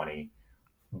 2020.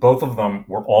 Both of them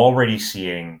were already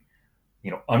seeing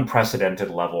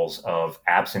unprecedented levels of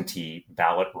absentee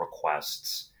ballot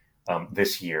requests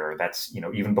this year. That's,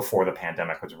 even before the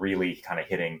pandemic was really kind of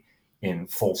hitting in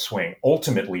full swing.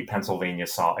 Ultimately, Pennsylvania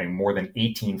saw a more than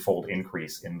 18-fold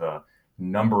increase in the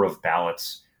number of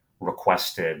ballots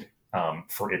requested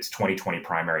for its 2020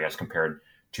 primary as compared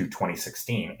to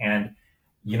 2016. And,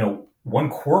 one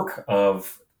quirk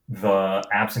of the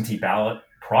absentee ballot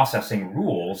processing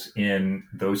rules in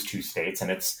those 2 states, and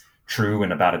it's true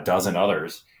in about a dozen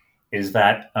others, is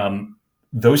that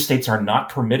those states are not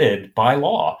permitted by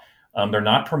law. They're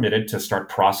not permitted to start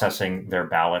processing their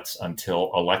ballots until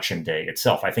election day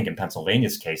itself. I think in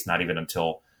Pennsylvania's case, not even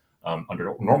until,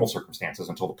 under normal circumstances,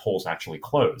 until the polls actually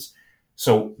close.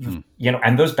 So,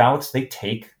 and those ballots, they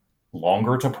take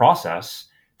longer to process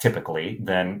typically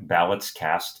than ballots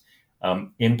cast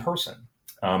in person.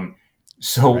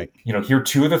 Here,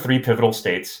 2 of the 3 pivotal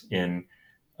states in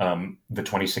the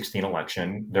 2016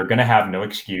 election, they're going to have no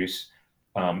excuse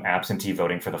absentee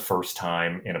voting for the first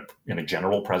time in a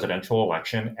general presidential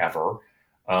election ever.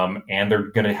 And they're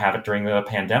going to have it during the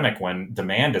pandemic when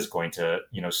demand is going to,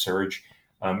 surge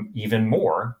even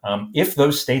more. If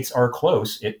those states are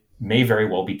close, it may very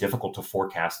well be difficult to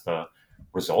forecast the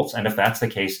results. And if that's the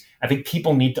case, I think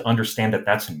people need to understand that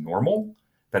that's normal,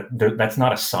 that's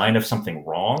not a sign of something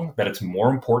wrong, that it's more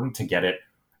important to get it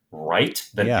right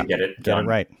than to get it done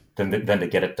right. than to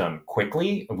get it done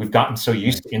quickly. We've gotten so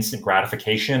used to instant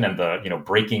gratification and the,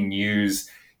 breaking news,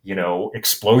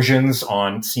 explosions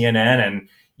on CNN and,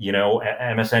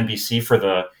 MSNBC for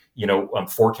the,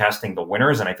 forecasting the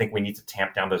winners. And I think we need to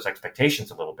tamp down those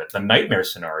expectations a little bit. The nightmare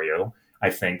scenario,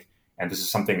 I think, and this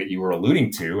is something that you were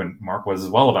alluding to, and Mark was as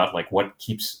well, about like what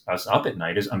keeps us up at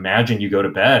night, is imagine you go to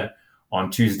bed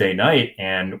on Tuesday night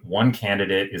and one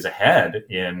candidate is ahead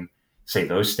in, say,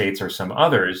 those states or some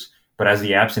others. But as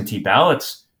the absentee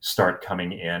ballots start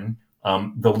coming in,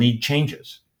 the lead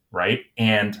changes, right?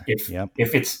 And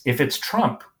if it's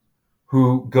Trump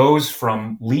who goes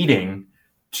from leading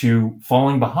to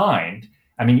falling behind,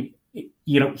 I mean,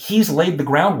 he's laid the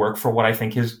groundwork for what I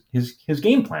think his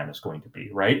game plan is going to be,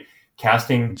 right?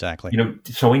 Casting,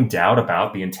 showing doubt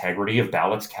about the integrity of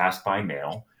ballots cast by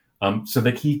mail, so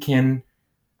that he can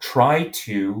try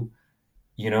to,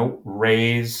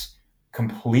 raise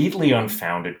completely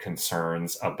unfounded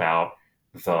concerns about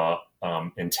the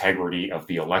integrity of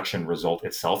the election result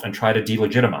itself and try to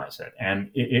delegitimize it.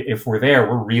 And if we're there,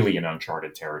 we're really in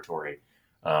uncharted territory.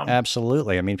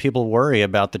 Absolutely. I mean, people worry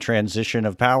about the transition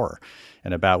of power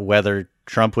and about whether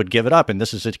Trump would give it up. And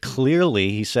this is clearly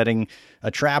he's setting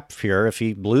a trap here. If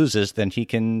he loses, then he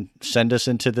can send us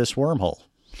into this wormhole.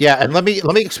 Yeah, and let me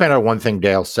expand on one thing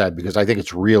Dale said, because I think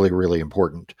it's really, really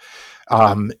important.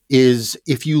 Is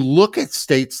if you look at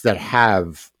states that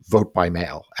have vote by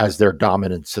mail as their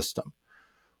dominant system,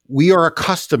 we are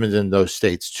accustomed in those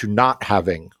states to not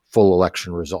having full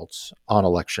election results on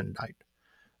election night.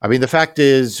 I mean, the fact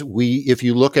is, if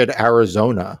you look at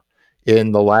Arizona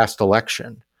in the last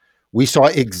election, we saw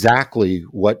exactly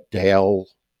what Dale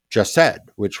just said,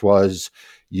 which was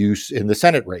in the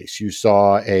Senate race, you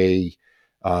saw a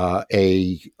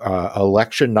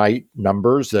election night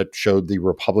numbers that showed the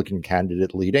Republican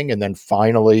candidate leading, and then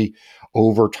finally,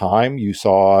 over time, you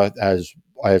saw as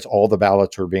all the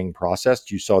ballots were being processed,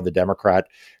 you saw the Democrat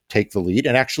take the lead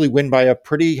and actually win by a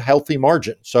pretty healthy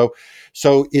margin. So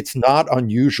it's not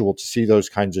unusual to see those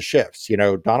kinds of shifts.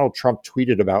 Donald Trump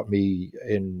tweeted about me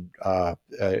in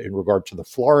regard to the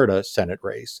Florida Senate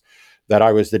race that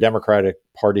I was the Democratic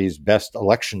Party's best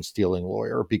election stealing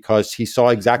lawyer, because he saw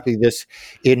exactly this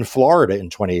in Florida in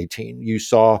 2018. You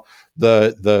saw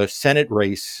the Senate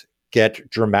race get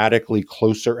dramatically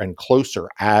closer and closer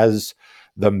as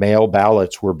the mail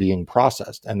ballots were being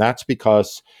processed. And that's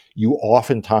because you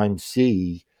oftentimes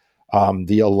see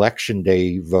the election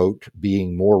day vote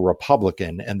being more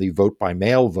Republican and the vote by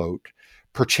mail vote,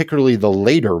 particularly the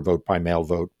later vote by mail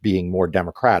vote, being more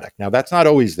Democratic. Now, that's not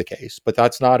always the case, but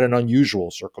that's not an unusual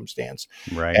circumstance.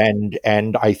 Right.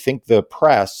 And I think the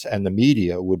press and the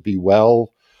media would be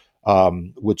well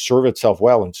would serve itself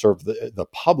well and serve the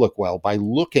public well by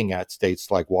looking at states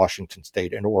like Washington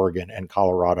State and Oregon and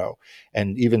Colorado,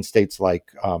 and even states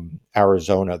like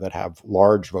Arizona that have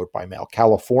large vote by mail.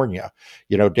 California,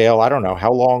 Dale, I don't know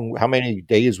how many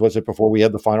days was it before we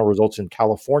had the final results in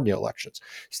California elections?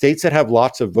 States that have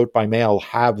lots of vote by mail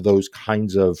have those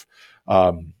kinds of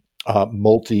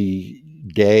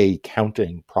multi-day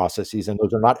counting processes, and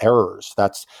those are not errors.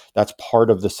 That's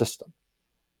part of the system.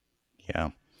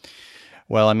 Yeah.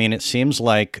 Well, I mean, it seems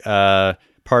like part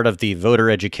of the voter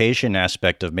education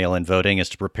aspect of mail-in voting is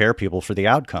to prepare people for the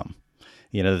outcome.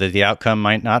 That the outcome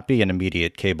might not be an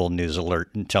immediate cable news alert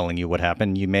telling you what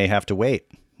happened. You may have to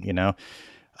wait,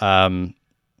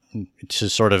 to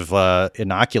sort of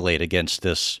inoculate against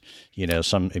this,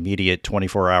 some immediate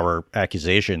 24-hour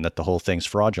accusation that the whole thing's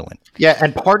fraudulent. Yeah,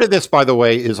 and part of this, by the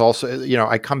way, is also,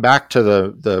 I come back to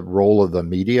the role of the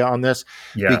media on this,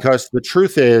 because the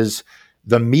truth is,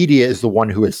 the media is the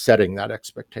one who is setting that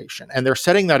expectation. And they're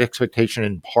setting that expectation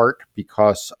in part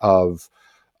because of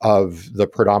the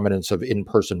predominance of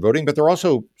in-person voting, but they're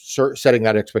also setting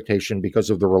that expectation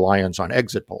because of the reliance on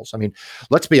exit polls. I mean,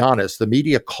 let's be honest, the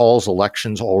media calls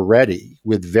elections already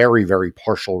with very, very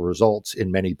partial results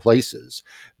in many places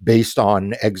based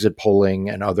on exit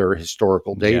polling and other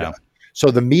historical data. Yeah.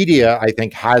 So the media, I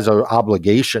think, has an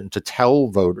obligation to tell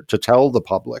the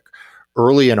public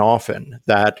early and often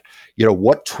that,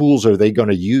 what tools are they going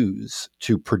to use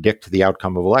to predict the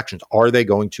outcome of elections? Are they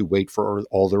going to wait for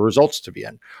all the results to be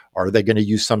in? Are they going to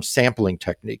use some sampling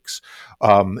techniques?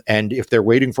 And if they're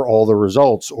waiting for all the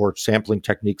results or sampling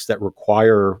techniques that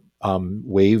require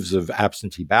waves of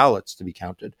absentee ballots to be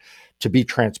counted, to be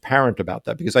transparent about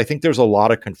that, because I think there's a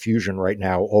lot of confusion right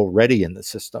now already in the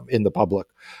system, in the public,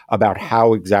 about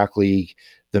how exactly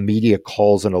the media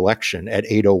calls an election at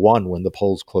 8:01 when the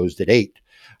polls closed at 8,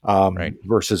 right,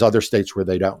 versus other states where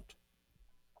they don't.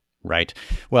 Right.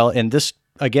 Well, and this,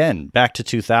 again, back to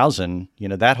 2000,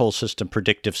 that whole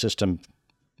predictive system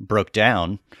broke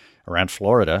down around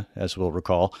Florida, as we'll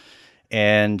recall.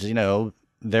 And,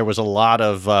 there was a lot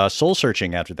of soul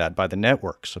searching after that by the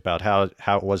networks about how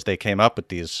it was they came up with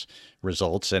these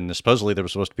results. And supposedly there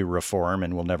was supposed to be reform,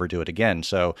 and we'll never do it again.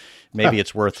 So maybe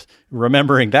it's worth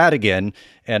remembering that again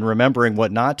and remembering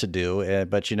what not to do.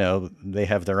 But, they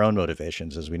have their own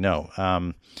motivations, as we know.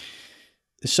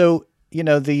 So,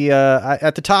 at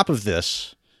the top of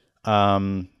this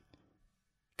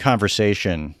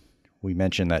conversation, we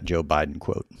mentioned that Joe Biden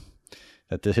quote,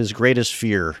 that his greatest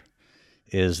fear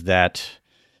is that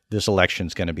this election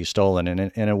is going to be stolen.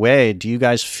 And in a way, do you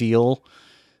guys feel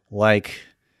like,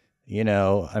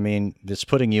 it's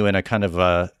putting you in a kind of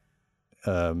a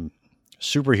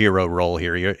superhero role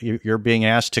here. You're being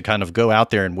asked to kind of go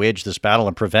out there and wage this battle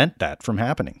and prevent that from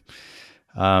happening.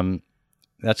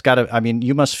 That's got to,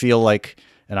 you must feel like,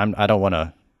 and I don't want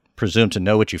to presume to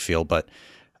know what you feel, but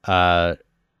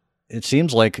it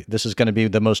seems like this is going to be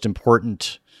the most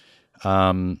important,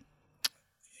 battle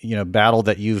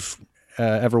that you've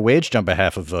ever waged on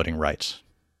behalf of voting rights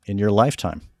in your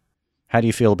lifetime. How do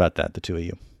you feel about that, the two of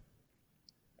you?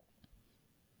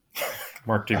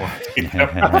 Mark, do you want to take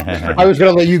that? I was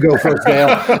going to let you go first, Dale.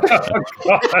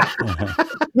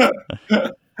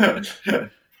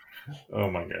 Oh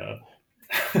my God.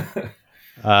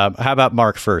 How about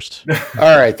Mark first?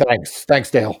 All right,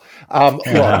 thanks, Dale. Look,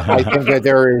 I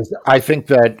think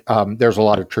that there's a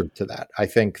lot of truth to that. I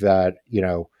think that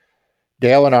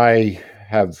Dale and I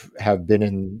have been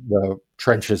in the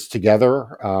trenches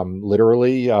together,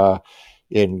 literally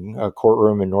in a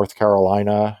courtroom in North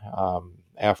Carolina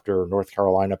after North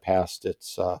Carolina passed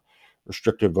its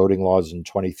restrictive voting laws in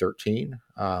 2013.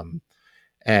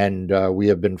 And we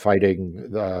have been fighting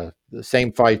the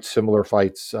same fights, similar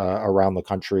fights around the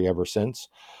country ever since.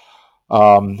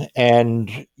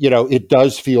 And it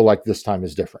does feel like this time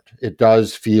is different. It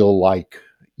does feel like,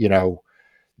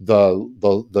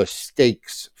 the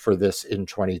stakes for this in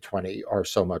 2020 are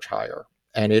so much higher.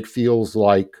 And it feels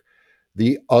like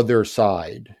the other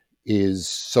side is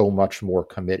so much more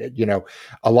committed.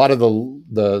 A lot of the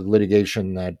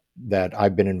litigation that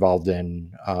I've been involved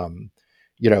in,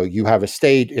 you have a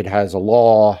state, it has a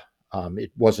law,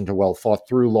 it wasn't a well thought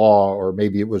through law, or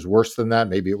maybe it was worse than that.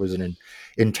 Maybe it was an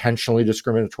intentionally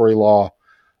discriminatory law,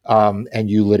 and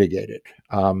you litigate it.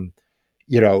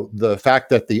 The fact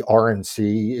that the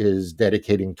RNC is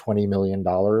dedicating $20 million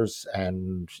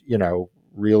and,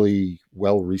 really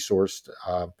well-resourced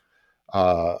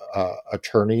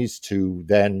attorneys to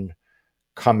then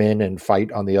come in and fight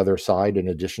on the other side in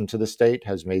addition to the state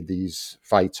has made these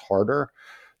fights harder.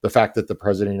 The fact that the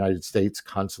president of the United States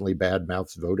constantly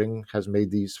badmouths voting has made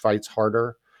these fights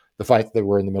harder. the fact that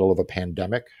we're in the middle of a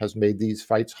pandemic has made these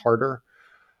fights harder.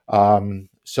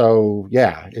 So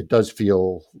yeah, it does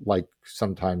feel like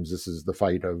sometimes this is the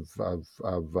fight of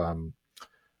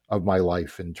my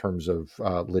life in terms of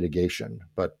litigation.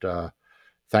 But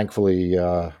thankfully,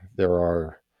 there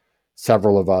are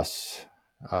several of us,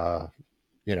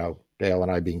 Dale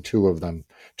and I being two of them,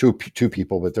 two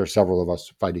people, but there are several of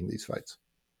us fighting these fights.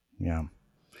 Yeah.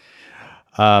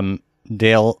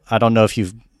 Dale, I don't know if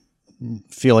you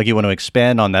feel like you want to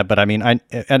expand on that, but I mean, I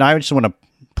just want to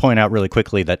point out really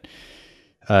quickly that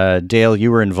Dale,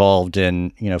 you were involved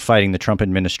in fighting the Trump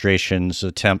administration's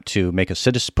attempt to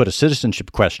put a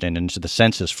citizenship question into the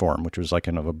census form, which was like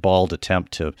kind of a bald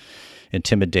attempt to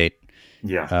intimidate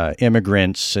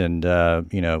immigrants and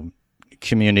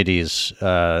communities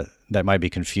that might be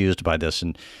confused by this.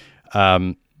 And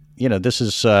this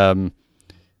is to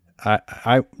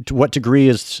what degree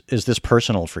is this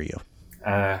personal for you?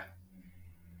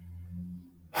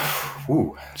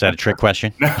 Is that a trick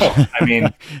question? No, I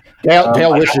mean,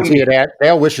 Dale wishes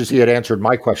he had answered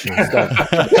my question instead.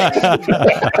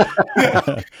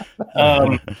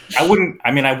 I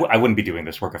wouldn't be doing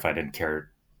this work if I didn't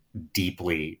care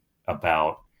deeply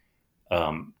about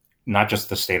not just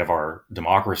the state of our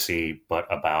democracy, but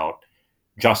about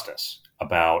justice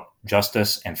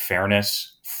and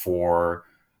fairness for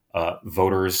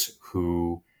voters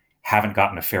who haven't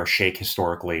gotten a fair shake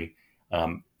historically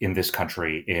in this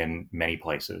country in many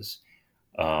places.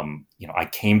 I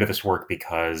came to this work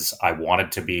because I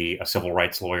wanted to be a civil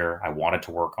rights lawyer. I wanted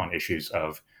to work on issues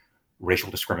of racial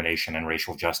discrimination and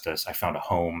racial justice. I found a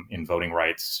home in voting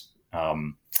rights.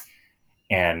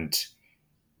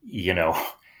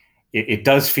 It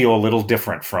does feel a little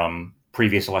different from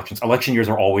previous elections. Election years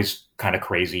are always kind of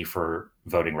crazy for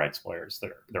voting rights lawyers.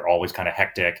 They're always kind of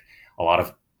hectic, a lot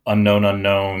of unknown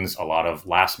unknowns, a lot of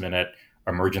last minute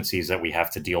emergencies that we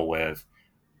have to deal with.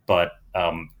 But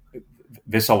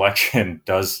this election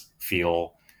does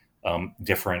feel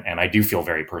different. And I do feel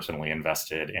very personally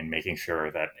invested in making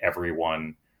sure that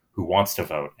everyone who wants to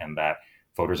vote, and that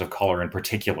voters of color in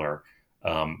particular,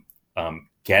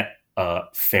 get a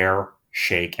fair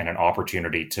shake and an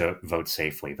opportunity to vote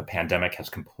safely. The pandemic has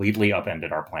completely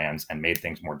upended our plans and made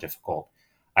things more difficult.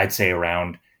 I'd say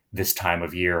around this time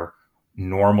of year,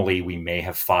 normally we may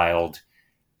have filed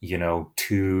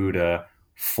 2 to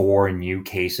 4 new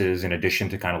cases in addition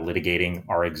to kind of litigating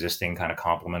our existing kind of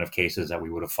complement of cases that we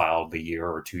would have filed the year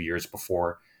or 2 years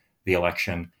before the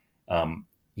election.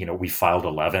 We filed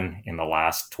 11 in the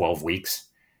last 12 weeks.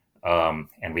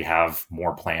 And we have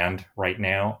more planned right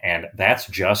now. And that's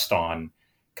just on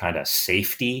kind of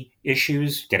safety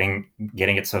issues, getting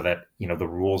it so that, the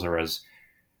rules are as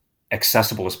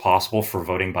accessible as possible for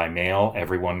voting by mail.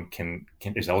 Everyone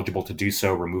is eligible to do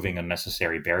so, removing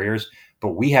unnecessary barriers. But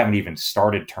we haven't even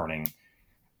started turning,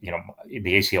 the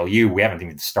ACLU, we haven't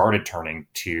even started turning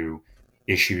to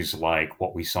issues like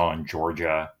what we saw in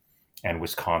Georgia and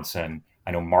Wisconsin.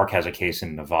 I know Mark has a case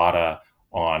in Nevada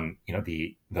on,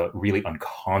 the really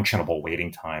unconscionable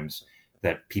waiting times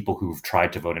that people who've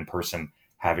tried to vote in person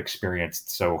have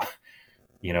experienced. So,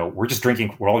 we're all just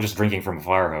drinking from a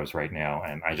fire hose right now.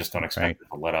 And I just don't expect it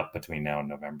to let up between now and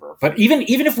November. But even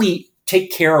if we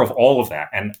take care of all of that,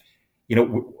 and,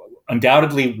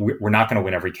 undoubtedly we're not going to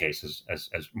win every case,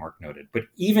 as Mark noted, but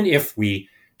even if we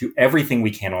do everything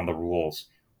we can on the rules,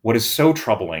 what is so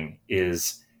troubling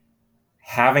is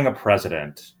having a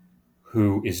president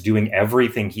who is doing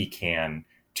everything he can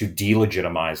to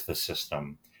delegitimize the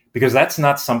system, because that's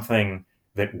not something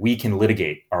that we can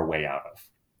litigate our way out of,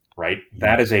 right? Yeah.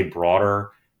 That is a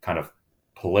broader kind of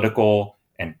political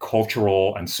and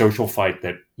cultural and social fight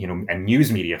that, and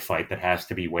news media fight that has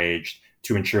to be waged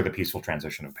to ensure the peaceful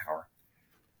transition of power.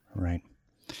 Right.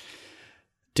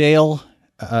 Dale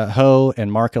Ho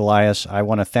and Mark Elias, I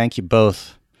want to thank you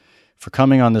both for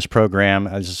coming on this program.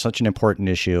 This is such an important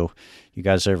issue. You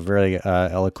guys are very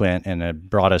eloquent and it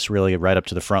brought us really right up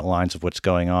to the front lines of what's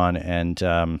going on. And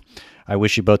I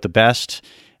wish you both the best.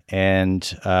 And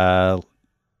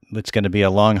it's going to be a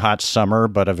long, hot summer,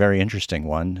 but a very interesting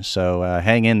one. So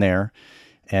hang in there.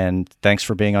 And thanks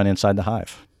for being on Inside the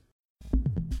Hive.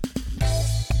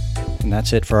 And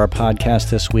that's it for our podcast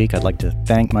this week. I'd like to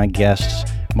thank my guests,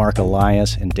 Mark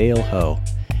Elias and Dale Ho.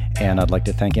 And I'd like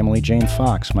to thank Emily Jane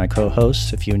Fox, my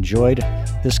co-hosts. If you enjoyed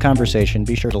this conversation,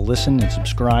 be sure to listen and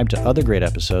subscribe to other great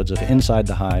episodes of Inside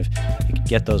the Hive. You can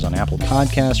get those on Apple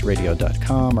Podcasts,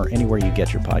 radio.com, or anywhere you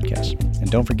get your podcasts. And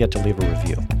don't forget to leave a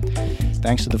review.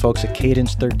 Thanks to the folks at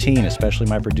Cadence 13, especially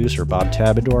my producer, Bob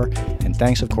Tabador. And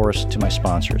thanks, of course, to my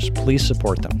sponsors. Please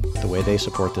support them the way they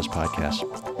support this podcast.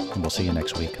 And we'll see you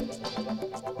next week.